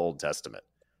the whole Old Testament.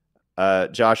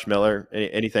 Josh Miller,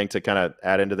 anything to kind of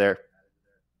add into there?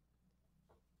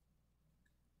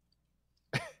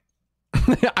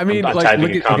 I mean, like,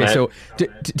 look at, okay, so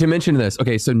to mention this,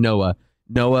 okay, so Noah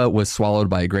was swallowed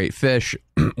by a great fish,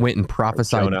 went and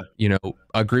prophesied,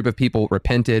 a group of people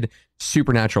repented,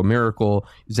 supernatural miracle.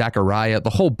 Zechariah, the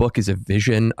whole book is a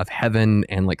vision of heaven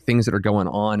and like things that are going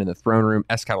on in the throne room.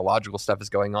 Eschatological stuff is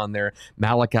going on there.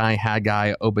 Malachi,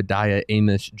 Haggai, Obadiah,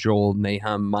 Amos, Joel,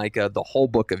 Nahum, Micah, the whole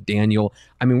book of Daniel.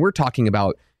 I mean, we're talking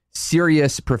about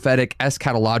serious prophetic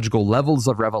eschatological levels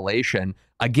of revelation.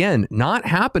 Again, not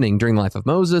happening during the life of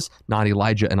Moses, not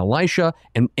Elijah and Elisha,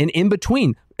 and in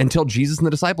between until Jesus and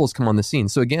the disciples come on the scene.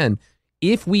 So again,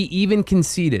 if we even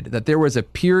conceded that there was a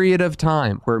period of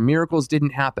time where miracles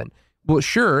didn't happen, well,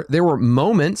 sure, there were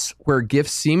moments where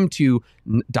gifts seemed to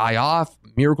die off,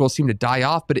 miracles seemed to die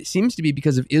off, but it seems to be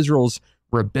because of Israel's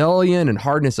rebellion and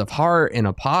hardness of heart and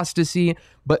apostasy.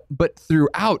 But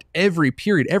throughout every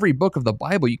period, every book of the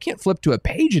Bible, you can't flip to a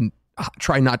page and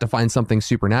try not to find something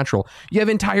supernatural. You have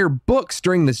entire books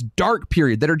during this dark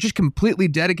period that are just completely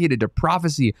dedicated to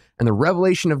prophecy and the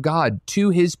revelation of God to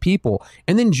his people.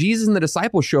 And then Jesus and the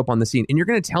disciples show up on the scene. And you're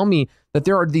going to tell me that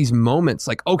there are these moments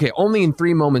like, okay, only in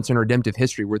 3 moments in redemptive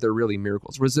history were there really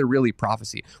miracles. Was there really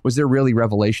prophecy? Was there really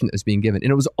revelation that was being given?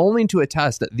 And it was only to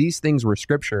attest that these things were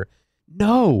scripture.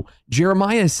 No,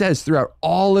 Jeremiah says throughout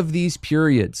all of these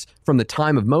periods, from the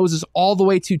time of Moses all the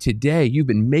way to today, you've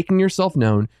been making yourself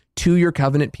known to your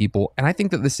covenant people. And I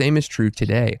think that the same is true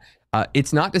today.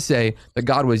 It's not to say that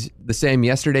God was the same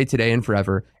yesterday, today, and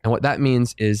forever. And what that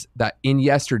means is that in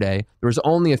yesterday, there was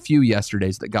only a few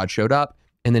yesterdays that God showed up.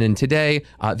 And then in today,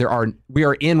 we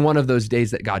are in one of those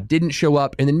days that God didn't show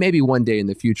up. And then maybe one day in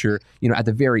the future, at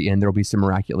the very end, there'll be some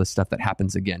miraculous stuff that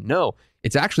happens again. No,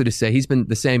 it's actually to say he's been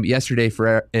the same yesterday,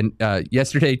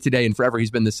 today, and forever. He's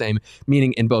been the same,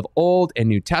 meaning in both Old and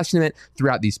New Testament,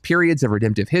 throughout these periods of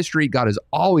redemptive history, God has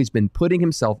always been putting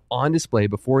himself on display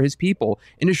before his people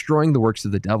and destroying the works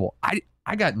of the devil.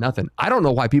 I got nothing. I don't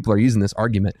know why people are using this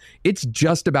argument. It's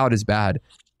just about as bad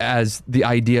as the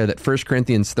idea that 1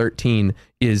 Corinthians 13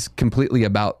 is completely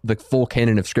about the full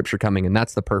canon of scripture coming, and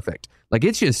that's the perfect. Like,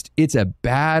 it's a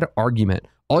bad argument.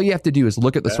 All you have to do is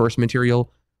look at the source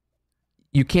material.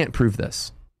 You can't prove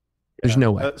this. There's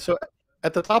no way. So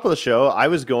at the top of the show, I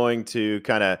was going to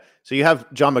so you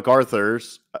have John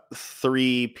MacArthur's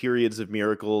 3 periods of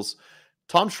miracles.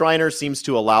 Tom Schreiner seems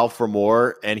to allow for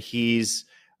more, and he's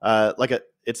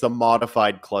it's the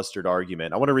modified clustered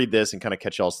argument. I want to read this and kind of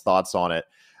catch y'all's thoughts on it.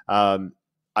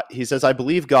 He says, I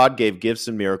believe God gave gifts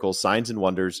and miracles, signs and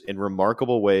wonders in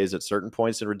remarkable ways at certain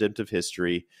points in redemptive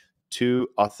history to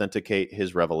authenticate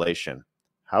his revelation.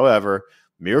 However,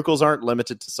 miracles aren't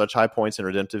limited to such high points in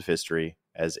redemptive history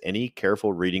as any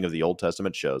careful reading of the Old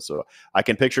Testament shows. So I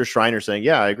can picture Schreiner saying,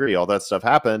 yeah, I agree, all that stuff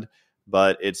happened,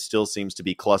 but it still seems to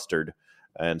be clustered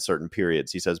in certain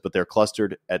periods. He says, but they're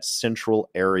clustered at central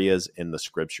areas in the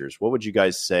scriptures. What would you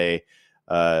guys say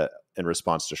in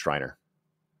response to Schreiner?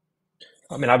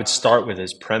 I mean, I would start with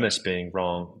his premise being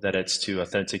wrong, that it's to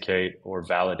authenticate or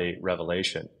validate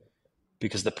revelation.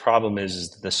 Because the problem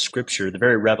is the scripture, the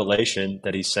very revelation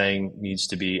that he's saying needs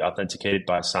to be authenticated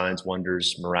by signs,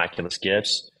 wonders, miraculous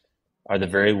gifts, are the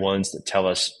very ones that tell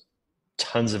us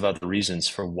tons of other reasons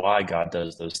for why God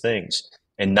does those things.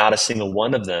 And not a single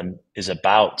one of them is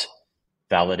about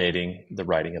validating the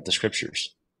writing of the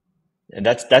scriptures. And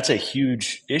that's a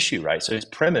huge issue, right? So his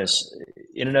premise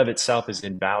in and of itself is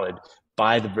invalid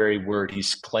by the very word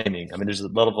he's claiming. I mean, there's a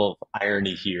level of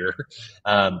irony here,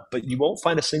 but you won't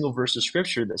find a single verse of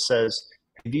scripture that says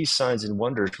these signs and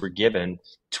wonders were given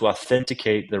to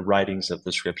authenticate the writings of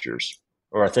the scriptures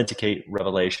or authenticate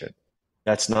revelation.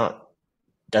 That's not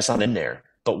in there.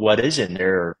 But what is in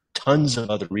there are tons of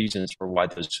other reasons for why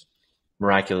those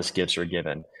miraculous gifts are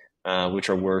given, which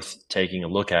are worth taking a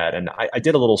look at. And I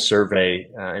did a little survey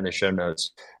in the show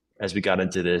notes as we got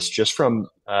into this, just from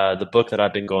the book that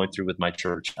I've been going through with my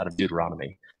church out of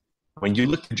Deuteronomy. When you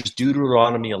look at just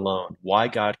Deuteronomy alone, why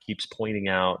God keeps pointing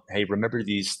out, hey, remember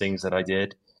these things that I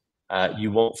did?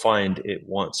 You won't find it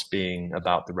once being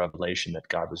about the revelation that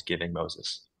God was giving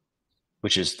Moses,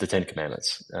 which is the 10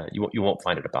 Commandments. You won't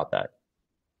find it about that.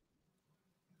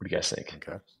 What do you guys think?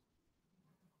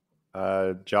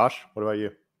 Okay. Josh, what about you?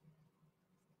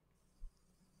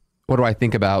 What do I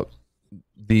think about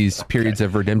these periods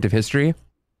of redemptive history?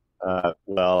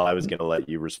 Well, I was going to let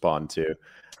you respond to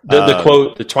the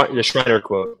quote, the Schreiner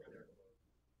quote.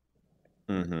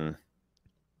 Mm-hmm.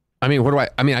 I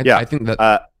mean, I think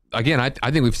that, again,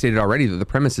 I think we've stated already that the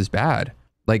premise is bad.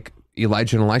 Like,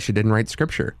 Elijah and Elisha didn't write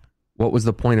scripture. What was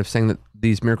the point of saying that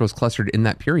these miracles clustered in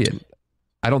that period?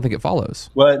 I don't think it follows.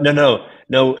 Well, no.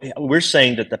 We're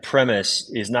saying that the premise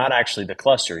is not actually the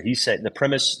cluster. He said the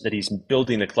premise that he's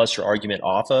building the cluster argument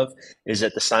off of is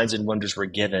that the signs and wonders were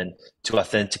given to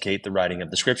authenticate the writing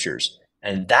of the scriptures.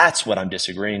 And that's what I'm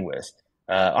disagreeing with.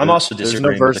 I'm also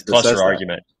disagreeing with the cluster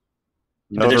argument.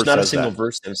 But there's not a single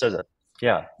verse that says that.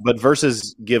 Yeah. But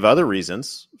verses give other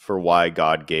reasons for why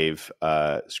God gave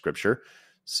scripture.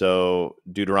 So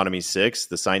Deuteronomy 6,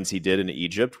 the signs he did in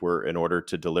Egypt were in order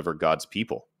to deliver God's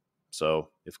people. So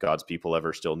if God's people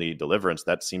ever still need deliverance,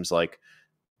 that seems like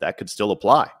that could still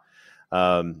apply.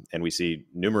 And we see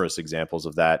numerous examples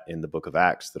of that in the book of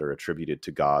Acts that are attributed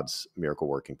to God's miracle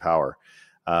working power.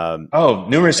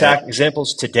 Numerous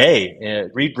examples today.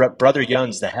 Read Brother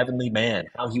Young's The Heavenly Man,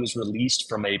 how he was released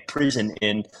from a prison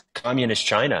in communist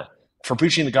China for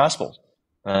preaching the gospel.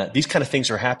 These kind of things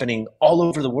are happening all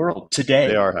over the world today.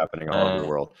 They are happening all over the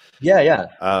world. Yeah.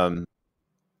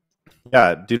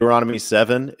 Yeah, Deuteronomy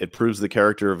 7, it proves the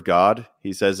character of God.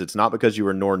 He says, it's not because you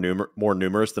were more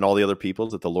numerous than all the other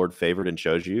peoples that the Lord favored and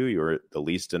chose you. You were the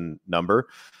least in number.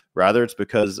 Rather, it's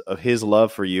because of his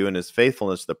love for you and his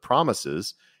faithfulness to the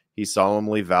promises he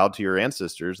solemnly vowed to your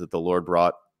ancestors that the Lord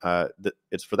brought.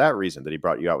 It's for that reason that he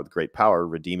brought you out with great power,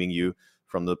 redeeming you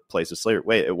from the place of slavery.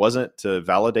 Wait, it wasn't to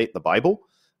validate the Bible?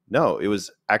 No, it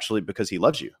was actually because he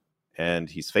loves you and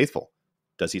he's faithful.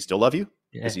 Does he still love you?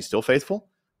 Yeah. Is he still faithful?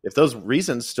 If those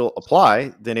reasons still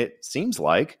apply, then it seems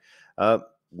like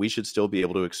we should still be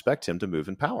able to expect him to move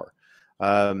in power.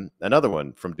 Another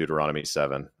one from Deuteronomy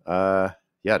 7.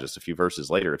 Just a few verses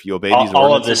later. If you obey these all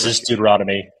of ordinances... this is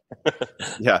Deuteronomy.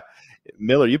 Yeah.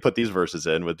 Miller, you put these verses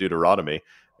in with Deuteronomy.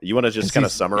 You want to just kind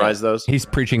of summarize those? He's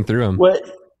preaching through them. Well,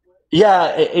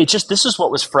 yeah, it just, this is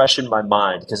what was fresh in my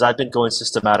mind because I've been going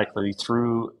systematically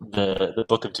through the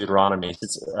book of Deuteronomy.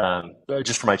 It's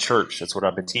just for my church. That's what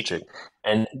I've been teaching,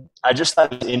 and I just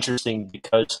thought it was interesting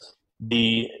because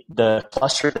the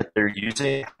cluster that they're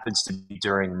using happens to be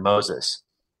during Moses,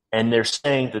 and they're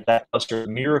saying that cluster of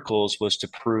miracles was to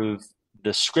prove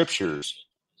the scriptures,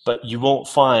 but you won't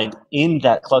find in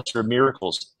that cluster of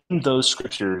miracles in those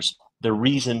scriptures the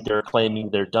reason they're claiming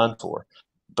they're done for.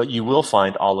 But you will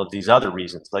find all of these other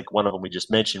reasons. Like one of them we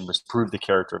just mentioned was prove the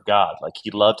character of God. Like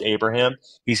he loved Abraham.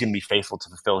 He's going to be faithful to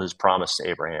fulfill his promise to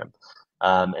Abraham.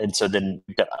 And so then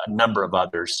we've got a number of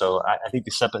others. So I think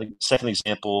the second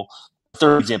example,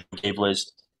 third example we gave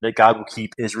was that God will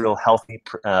keep Israel healthy,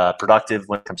 productive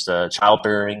when it comes to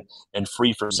childbearing, and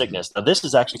free from sickness. Now, this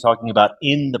is actually talking about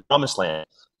in the promised land.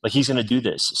 Like he's going to do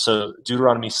this. So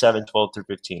Deuteronomy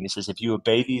 7:12-15, he says, if you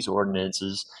obey these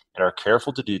ordinances and are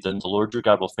careful to do them, the Lord your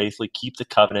God will faithfully keep the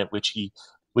covenant which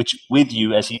with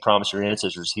you as he promised your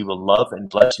ancestors. He will love and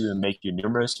bless you and make you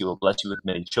numerous. He will bless you with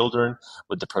many children,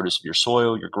 with the produce of your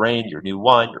soil, your grain, your new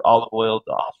wine, your olive oil,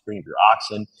 the offspring of your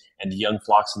oxen, and the young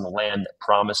flocks in the land that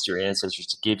promised your ancestors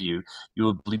to give you. You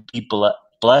will be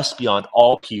blessed beyond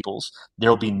all peoples.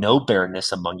 There will be no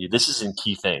barrenness among you. This is a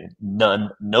key thing.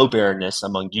 No barrenness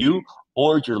among you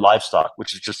or your livestock,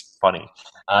 which is just funny.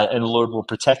 And the Lord will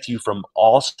protect you from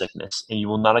all sickness, and you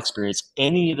will not experience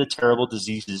any of the terrible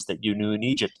diseases that you knew in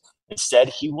Egypt. Instead,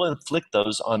 he will inflict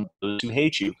those on those who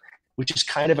hate you, which is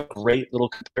kind of a great little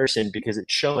comparison because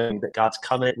it's showing that God's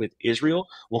covenant with Israel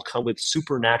will come with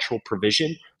supernatural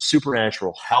provision,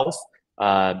 supernatural health,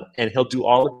 and he'll do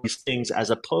all of these things as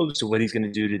opposed to what he's going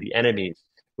to do to the enemies,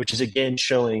 which is again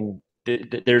showing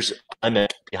that there's a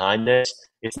behind this.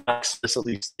 It's not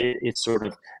explicitly stated. It's sort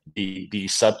of the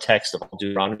subtext of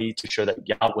Deuteronomy to show that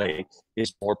Yahweh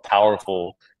is more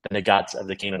powerful than the gods of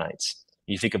the Canaanites.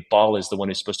 You think of Baal as the one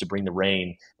who's supposed to bring the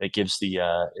rain that gives the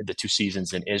 2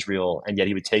 seasons in Israel, and yet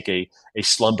he would take a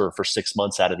slumber for 6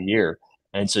 months out of the year.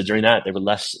 And so during that, they were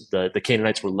left. The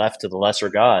Canaanites were left to the lesser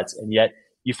gods, and yet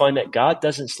you find that God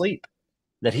doesn't sleep,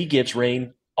 that he gives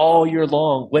rain all year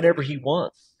long whenever he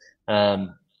wants.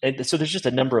 And so there's just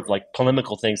a number of like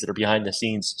polemical things that are behind the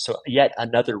scenes. So yet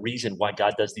another reason why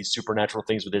God does these supernatural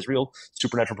things with Israel,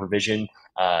 supernatural provision,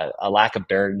 a lack of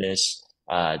barrenness,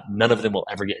 none of them will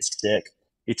ever get sick.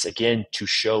 It's again to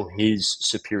show his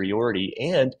superiority,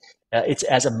 and it's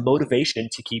as a motivation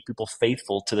to keep people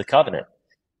faithful to the covenant,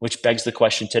 which begs the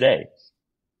question today.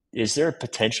 Is there a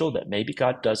potential that maybe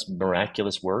God does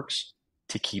miraculous works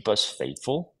to keep us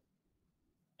faithful?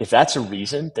 If that's a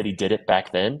reason that he did it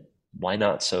back then, why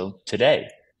not so today?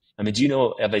 I mean, do you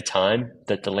know of a time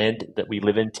that the land that we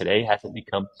live in today hasn't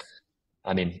become,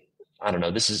 I mean, I don't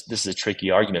know, this is a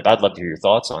tricky argument, but I'd love to hear your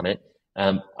thoughts on it.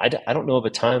 I don't know of a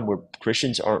time where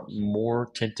Christians aren't more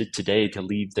tempted today to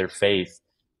leave their faith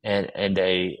and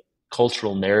a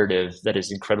cultural narrative that is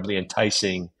incredibly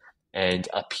enticing and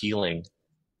appealing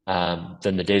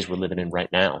than the days we're living in right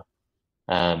now.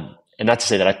 And not to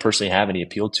say that I personally have any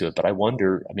appeal to it, but I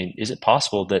wonder, I mean, is it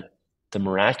possible that the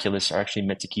miraculous are actually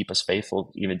meant to keep us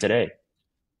faithful even today?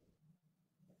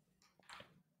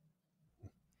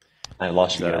 I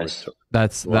lost you guys.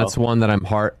 That's one that I'm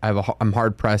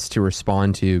hard pressed to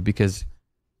respond to because,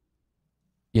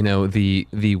 you know,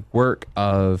 the work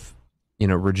of, you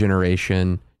know,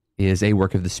 regeneration is a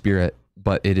work of the Spirit,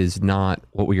 but it is not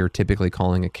what we are typically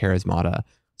calling a charismata.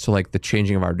 So like the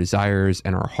changing of our desires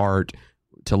and our heart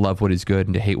to love what is good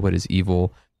and to hate what is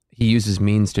evil, he uses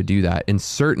means to do that. And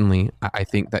certainly I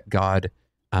think that God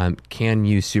can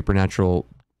use supernatural,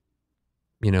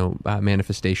 you know,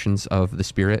 manifestations of the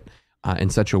Spirit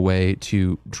in such a way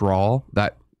to draw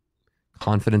that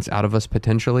confidence out of us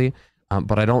potentially.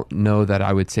 But I don't know that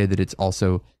I would say that it's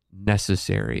also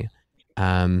necessary.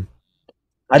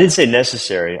 I didn't say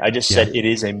necessary. I just Yeah, said it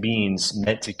is a means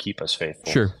meant to keep us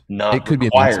faithful, sure. It not could be a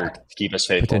means, required to keep us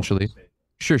faithful. potentially.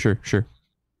 Sure.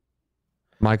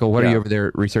 Michael, what are Yeah. you over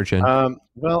there researching?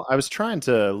 Well, I was trying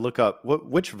to look up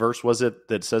which verse was it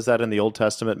that says that in the Old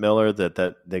Testament, Miller,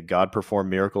 that God performed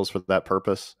miracles for that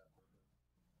purpose.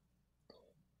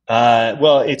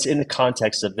 Well, it's in the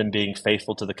context of them being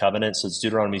faithful to the covenant. So it's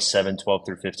Deuteronomy 7:12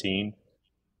 through 15.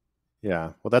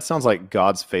 Yeah. Well, that sounds like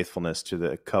God's faithfulness to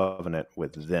the covenant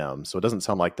with them. So it doesn't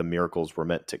sound like the miracles were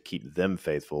meant to keep them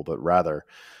faithful, but rather,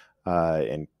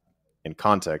 in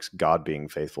context, God being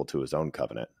faithful to his own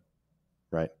covenant,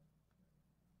 right?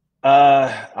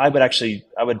 I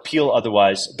would peel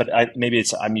otherwise, but maybe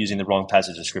I'm using the wrong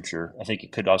passage of scripture. I think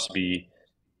it could also be,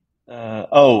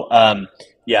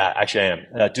 yeah, actually I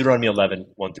am. Deuteronomy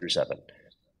 11:1 through 7.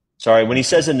 Sorry, when he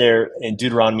says in there in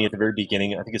Deuteronomy at the very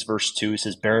beginning, I think it's verse 2, he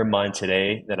says, "Bear in mind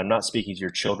today that I'm not speaking to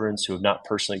your children who have not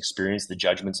personally experienced the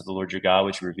judgments of the Lord your God,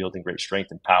 which he revealed in great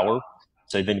strength and power."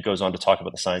 So he then goes on to talk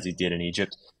about the signs he did in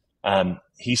Egypt.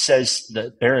 He says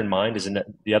that bear in mind is in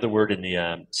the other word in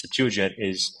the Septuagint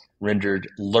is rendered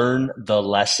learn the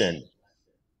lesson.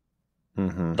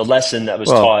 Mm-hmm. The lesson that was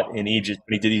Well, taught in Egypt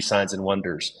when he did these signs and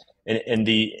wonders. And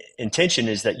the intention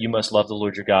is that you must love the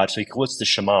Lord your God. So he quotes the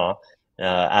Shema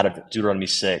out of Deuteronomy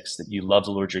 6, that you love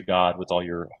the Lord your God with all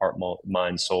your heart,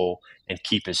 mind, soul, and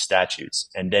keep his statutes.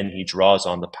 And then he draws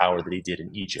on the power that he did in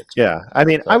Egypt. yeah. I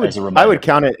mean, So as a I reminder. would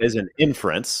count it as an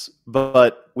inference,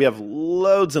 but we have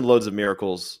loads and loads of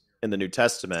miracles in the New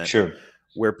Testament Sure.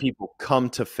 where people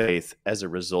come to faith as a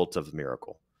result of the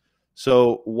miracle.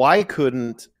 So why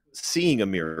couldn't seeing a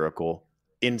miracle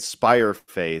inspire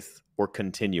faith or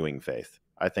continuing faith?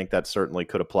 I think that certainly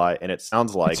could apply. And it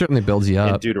sounds It like certainly builds you in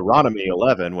up. Deuteronomy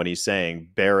 11, when he's saying,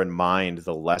 bear in mind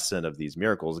the lesson of these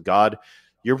miracles, God,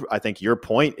 I think your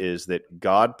point is that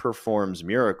God performs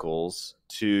miracles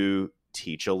to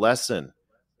teach a lesson,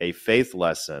 a faith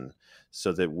lesson,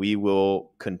 so that we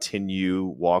will continue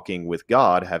walking with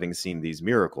God, having seen these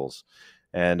miracles.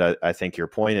 And I think your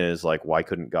point is like, why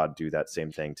couldn't God do that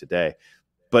same thing today?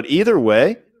 But either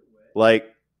way, like,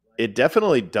 it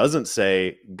definitely doesn't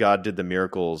say God did the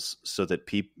miracles so that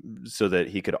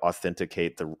he could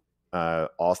authenticate the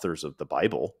authors of the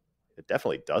Bible. It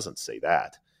definitely doesn't say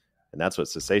that, and that's what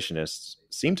cessationists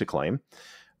seem to claim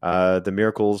the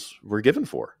miracles were given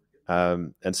for.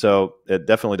 And so it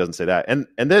definitely doesn't say that. And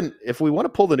then if we want to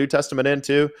pull the New Testament in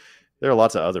too, there are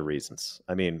lots of other reasons.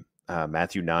 I mean,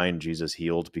 Matthew 9, Jesus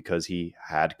healed because he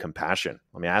had compassion.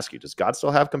 Let me ask you, does God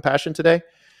still have compassion today?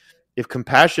 If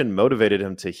compassion motivated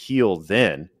him to heal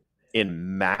then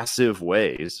in massive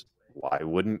ways, why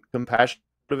wouldn't compassion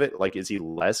motivate? Like, is he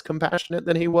less compassionate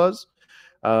than he was?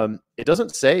 It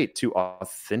doesn't say to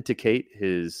authenticate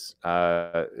his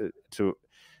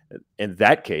in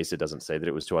that case, it doesn't say that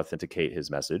it was to authenticate his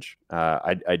message.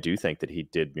 I do think that he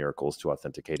did miracles to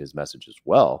authenticate his message as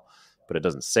well, but it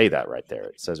doesn't say that right there.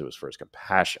 It says it was for his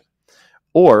compassion.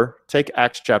 Or take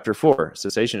Acts chapter 4.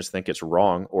 Cessationists think it's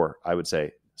wrong, or I would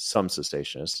say some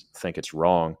cessationists think it's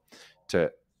wrong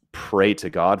to pray to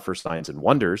God for signs and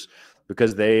wonders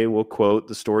because they will quote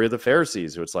the story of the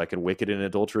Pharisees, who it's like a wicked and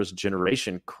adulterous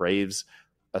generation craves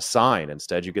a sign.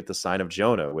 Instead, you get the sign of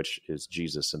Jonah, which is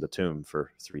Jesus in the tomb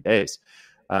for 3 days.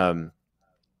 And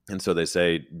so they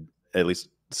say, at least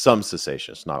some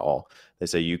cessationists, not all, they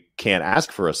say you can't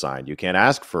ask for a sign. You can't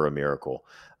ask for a miracle.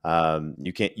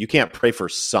 You can't pray for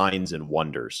signs and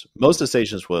wonders. Most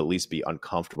cessationists will at least be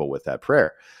uncomfortable with that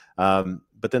prayer.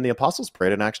 But then the apostles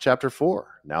prayed in Acts chapter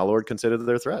 4. Now, Lord, consider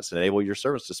their threats and enable your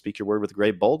servants to speak your word with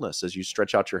great boldness as you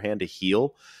stretch out your hand to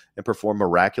heal and perform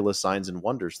miraculous signs and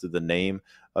wonders through the name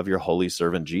of your holy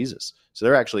servant Jesus. So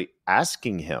they're actually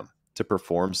asking him to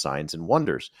perform signs and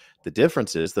wonders. The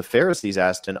difference is the Pharisees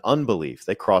asked in unbelief.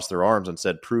 They crossed their arms and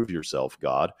said, prove yourself,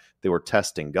 God. They were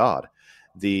testing God.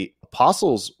 The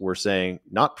apostles were saying,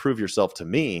 not prove yourself to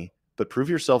me, but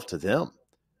prove yourself to them.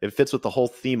 It fits with the whole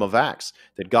theme of Acts,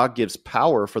 that God gives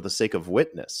power for the sake of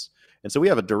witness. And so we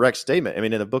have a direct statement. I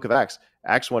mean, in the book of Acts,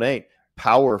 Acts 1:8,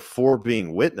 power for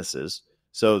being witnesses.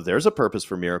 So there's a purpose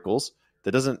for miracles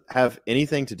that doesn't have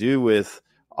anything to do with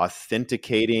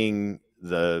authenticating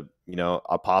the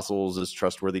apostles as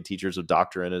trustworthy teachers of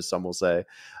doctrine, as some will say.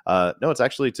 No, it's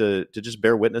actually to just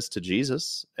bear witness to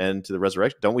Jesus and to the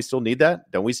resurrection. Don't we still need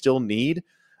that? Don't we still need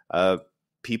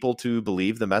people to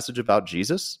believe the message about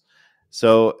Jesus?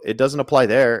 So it doesn't apply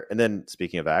there. And then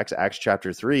speaking of Acts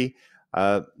chapter 3,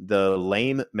 the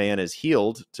lame man is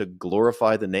healed to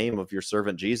glorify the name of your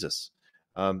servant Jesus.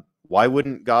 Why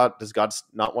wouldn't does God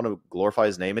not want to glorify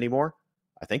his name anymore?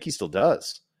 I think he still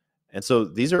does. And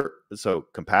so so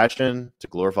compassion to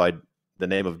glorify the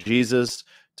name of Jesus,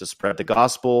 to spread the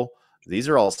gospel. These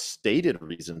are all stated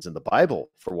reasons in the Bible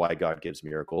for why God gives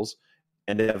miracles,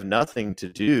 and they have nothing to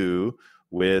do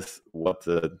with what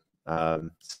the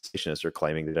cessationists are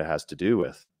claiming that it has to do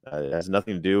with. It has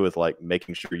nothing to do with like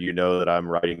making sure you know that I'm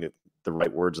writing the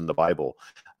right words in the Bible.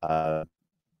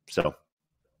 So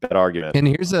bad argument. And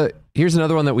here's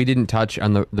another one that we didn't touch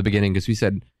on the beginning, because we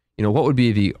said, what would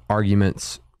be the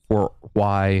arguments for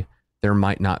why there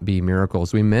might not be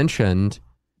miracles? We mentioned,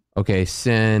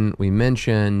 sin. We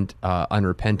mentioned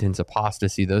unrepentance,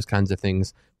 apostasy, those kinds of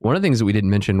things. One of the things that we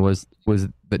didn't mention was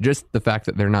that just the fact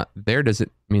that they're not there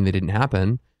doesn't mean they didn't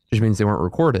happen. It just means they weren't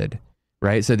recorded,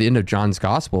 right? So at the end of John's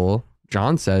gospel,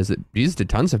 John says that Jesus did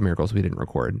tons of miracles we didn't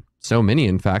record. So many,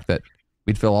 in fact, that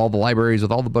we'd fill all the libraries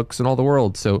with all the books in all the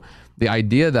world. So the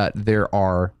idea that there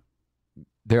are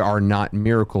not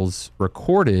miracles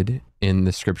recorded in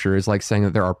the scripture is like saying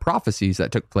that there are prophecies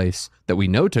that took place that we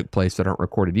know took place that aren't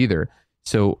recorded either.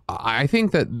 So I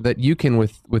think that you can,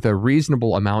 with a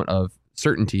reasonable amount of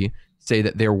certainty, say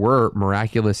that there were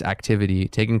miraculous activity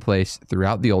taking place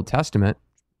throughout the Old Testament,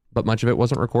 but much of it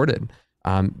wasn't recorded,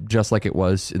 just like it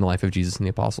was in the life of Jesus and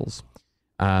the apostles.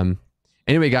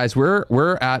 Anyway, guys,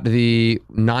 we're at we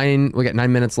got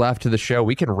 9 minutes left to the show.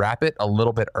 We can wrap it a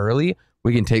little bit early.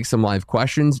 We can take some live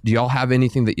questions. Do y'all have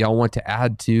anything that y'all want to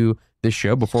add to this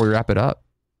show before we wrap it up?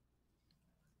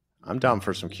 I'm down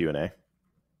for some Q&A.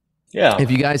 Yeah.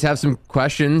 If you guys have some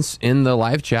questions in the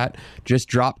live chat, just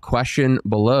drop question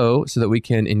below so that we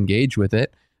can engage with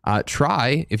it.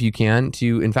 Try, if you can,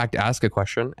 to in fact ask a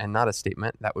question and not a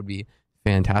statement. That would be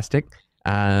fantastic.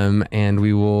 And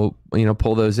we will,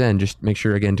 pull those in. Just make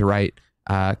sure again to write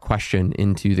question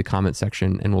into the comment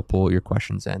section, and we'll pull your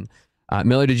questions in.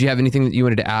 Miller, did you have anything that you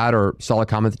wanted to add or saw a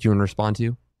comment that you want to respond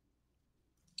to?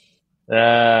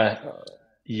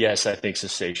 Yes, I think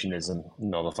cessationism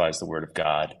nullifies the word of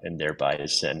God and thereby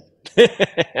is sin.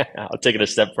 I'll take it a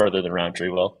step further than Roundtree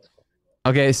will.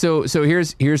 Okay, so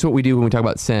here's what we do when we talk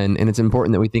about sin, and it's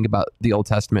important that we think about the Old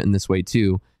Testament in this way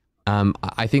too.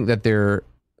 I think that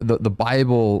the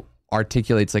Bible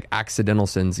articulates like accidental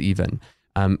sins even,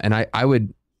 and I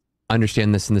would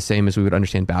understand this in the same as we would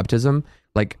understand baptism.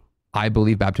 Like, I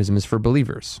believe baptism is for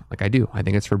believers. Like, I do. I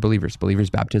think it's for believers. Believers'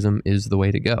 baptism is the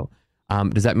way to go.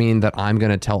 Does that mean that I'm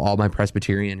going to tell all my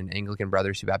Presbyterian and Anglican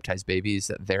brothers who baptize babies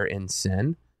that they're in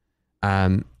sin?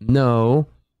 No.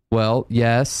 Well,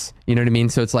 yes. You know what I mean?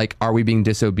 So it's like, are we being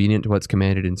disobedient to what's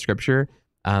commanded in Scripture?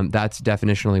 That's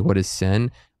definitionally what is sin.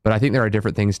 But I think there are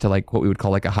different things to like what we would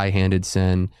call like a high-handed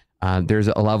sin. There's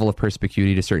a level of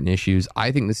perspicuity to certain issues.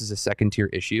 I think this is a second-tier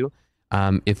issue.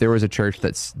 If there was a church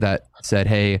that said,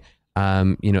 hey,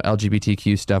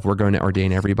 LGBTQ stuff, we're going to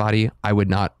ordain everybody, I would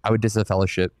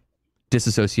disfellowship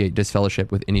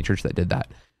with any church that did that.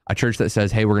 A church that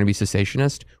says, hey, we're going to be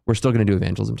cessationist, we're still going to do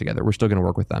evangelism together. We're still going to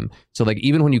work with them. So like,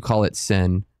 even when you call it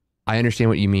sin, I understand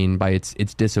what you mean by its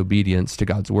disobedience to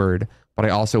God's word, but I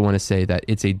also want to say that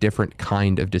it's a different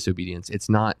kind of disobedience. It's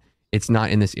not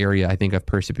in this area, I think, of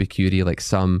perspicuity like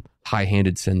some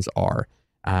high-handed sins are.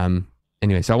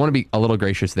 Anyway, so I want to be a little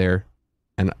gracious there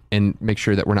and make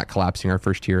sure that we're not collapsing our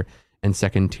first tier and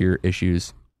second tier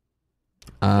issues.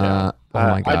 Oh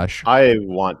my gosh. I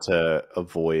want to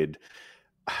avoid,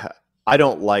 I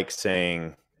don't like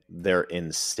saying they're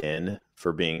in sin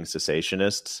for being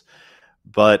cessationists,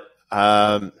 but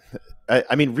I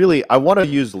mean, really, I want to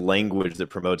use language that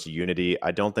promotes unity.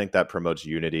 I don't think that promotes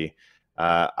unity.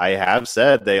 I have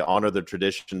said they honor the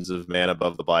traditions of man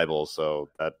above the Bible, so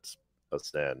that's a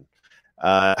sin.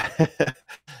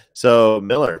 So,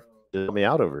 Miller, help me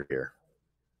out over here.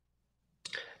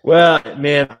 Well,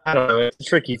 man, I don't know. It's a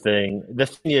tricky thing. The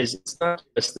thing is, it's not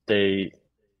just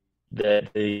that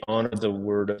they honor the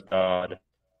word of God.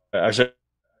 I should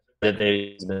that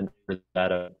they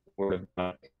that a word of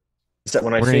God. It's that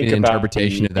when I think about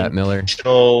interpretation of that, Miller.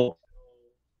 Oh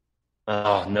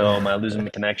no, am I losing the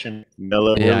connection?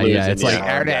 Miller, yeah, it's like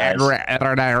I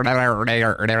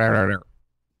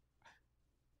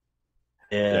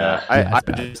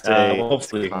just say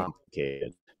hopefully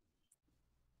complicated.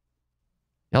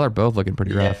 Y'all are both looking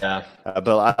pretty rough. Yeah.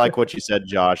 But I like what you said,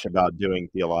 Josh, about doing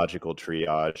theological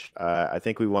triage. I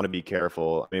think we want to be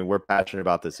careful. I mean, we're passionate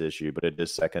about this issue, but it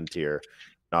is second tier.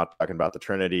 Not talking about the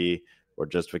Trinity or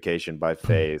justification by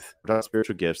faith. We're talking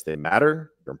spiritual gifts. They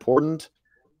matter. They're important.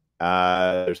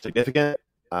 They're significant.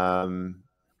 I'm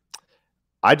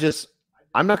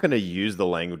not going to use the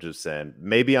language of sin.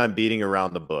 Maybe I'm beating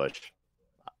around the bush.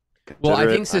 Well, I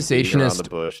think cessationists around the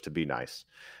bush to be nice.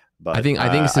 But I think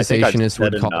cessationists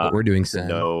would call what we're doing sin.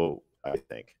 No, I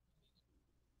think.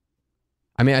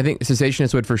 I mean, I think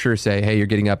cessationists would for sure say, "Hey, you're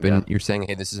getting up and you're saying,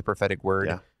 hey, this is a prophetic word."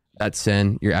 Yeah. that's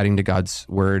sin. You're adding to God's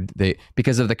word.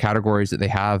 Because of the categories that they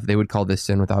have, they would call this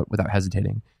sin without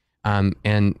hesitating. And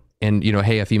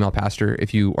hey, a female pastor,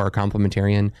 if you are a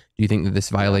complementarian, do you think that this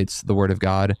violates the word of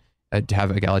God to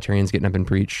have egalitarians getting up and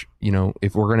preach?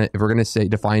 If we're gonna say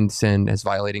define sin as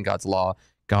violating God's law,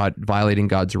 violating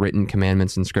God's written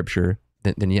commandments in Scripture,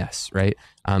 then yes, right?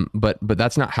 But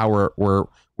that's not how we're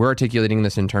articulating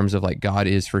this in terms of like God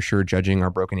is for sure judging our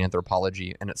broken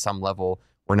anthropology, and at some level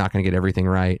we're not going to get everything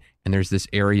right, and there's this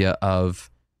area of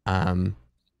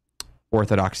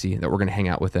orthodoxy that we're going to hang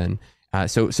out within.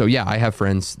 So yeah, I have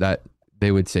friends that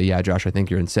they would say, yeah, Josh, I think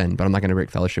you're in sin, but I'm not going to break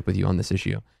fellowship with you on this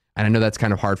issue. And I know that's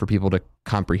kind of hard for people to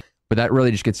comprehend, but that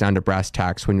really just gets down to brass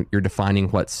tacks when you're defining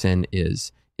what sin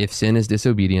is. If sin is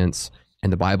disobedience,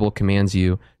 and the Bible commands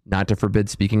you not to forbid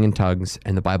speaking in tongues,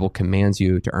 and the Bible commands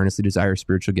you to earnestly desire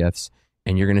spiritual gifts,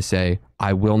 and you're going to say,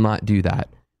 I will not do that.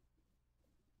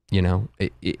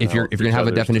 If you're going to have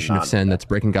a definition of sin that's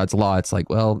breaking God's law, it's like,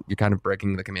 well, you're kind of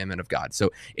breaking the commandment of God.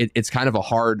 So it's kind of a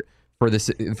hard for the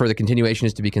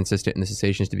continuationists to be consistent and the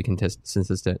cessationists to be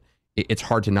consistent. It's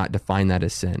hard to not define that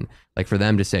as sin. Like for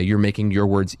them to say you're making your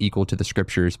words equal to the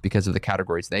Scriptures because of the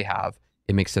categories they have,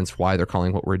 it makes sense why they're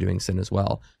calling what we're doing sin as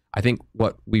well. I think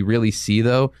what we really see,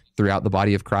 though, throughout the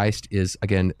body of Christ is,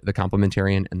 again, the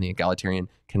complementarian and the egalitarian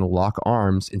can lock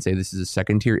arms and say this is a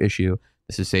second-tier issue.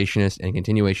 The cessationist and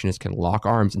continuationist can lock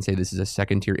arms and say this is a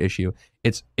second-tier issue.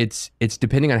 It's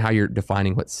depending on how you're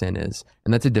defining what sin is,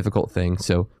 and that's a difficult thing.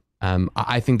 So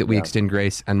I think that we extend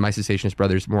grace, and my cessationist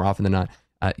brothers, more often than not,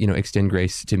 extend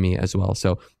grace to me as well.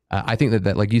 So I think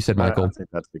that like you said, Michael, I think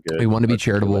that's we want to be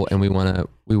charitable, and we want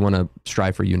to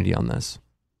strive for unity on this.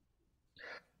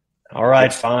 All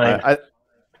right, fine.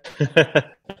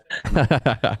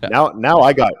 Now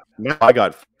I got.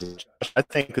 I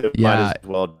think it might as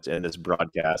well end this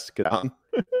broadcast.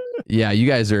 Yeah,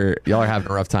 y'all are having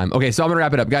a rough time. Okay, so I'm gonna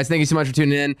wrap it up, guys. Thank you so much for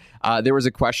tuning in. There was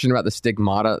a question about the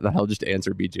stigmata that I'll just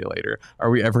answer BJ later. Are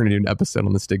we ever gonna do an episode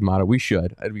on the stigmata? We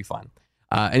should. It'd be fun.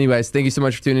 Anyways, thank you so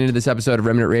much for tuning into this episode of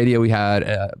Remnant Radio. We had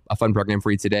a fun program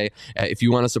for you today. If you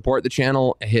want to support the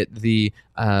channel, hit the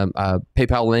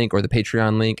PayPal link or the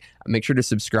Patreon link. Make sure to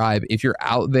subscribe. If you're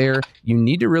out there, you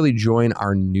need to really join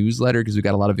our newsletter because we've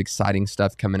got a lot of exciting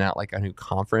stuff coming out, like a new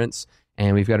conference.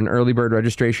 And we've got an early bird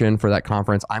registration for that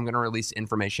conference. I'm going to release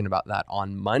information about that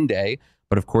on Monday.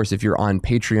 But of course, if you're on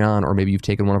Patreon or maybe you've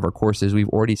taken one of our courses, we've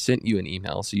already sent you an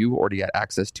email. So you've already got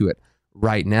access to it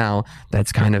right now.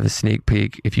 That's kind of a sneak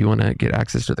peek. If you want to get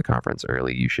access to the conference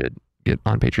early, you should get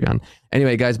on Patreon.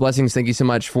 Anyway, guys, blessings. Thank you so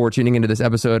much for tuning into this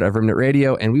episode of Remnant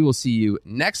Radio, and we will see you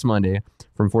next Monday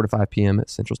from 4 to 5 p.m.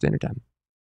 Central Standard Time.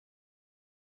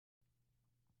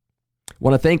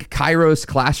 Want to thank Kairos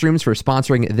Classrooms for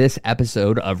sponsoring this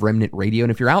episode of Remnant Radio. And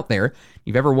if you're out there,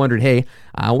 you've ever wondered, hey,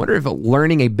 I wonder if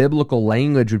learning a biblical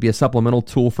language would be a supplemental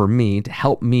tool for me to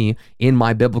help me in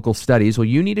my biblical studies. Well,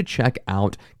 you need to check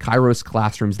out Kairos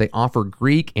Classrooms. They offer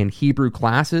Greek and Hebrew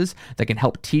classes that can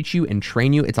help teach you and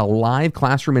train you. It's a live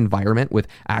classroom environment with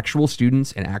actual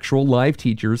students and actual live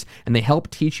teachers, and they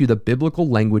help teach you the biblical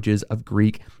languages of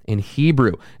Greek and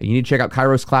Hebrew. And you need to check out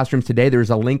Kairos Classrooms today. There's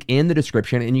a link in the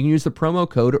description, and you can use the promo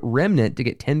code REMNANT to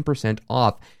get 10%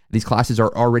 off. These classes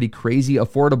are already crazy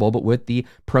affordable, but with the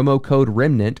promo code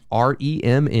REMNANT,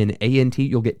 REMNANT,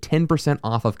 you'll get 10%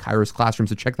 off of Kairos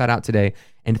Classrooms. So check that out today.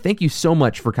 And thank you so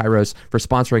much for Kairos for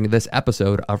sponsoring this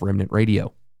episode of Remnant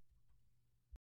Radio.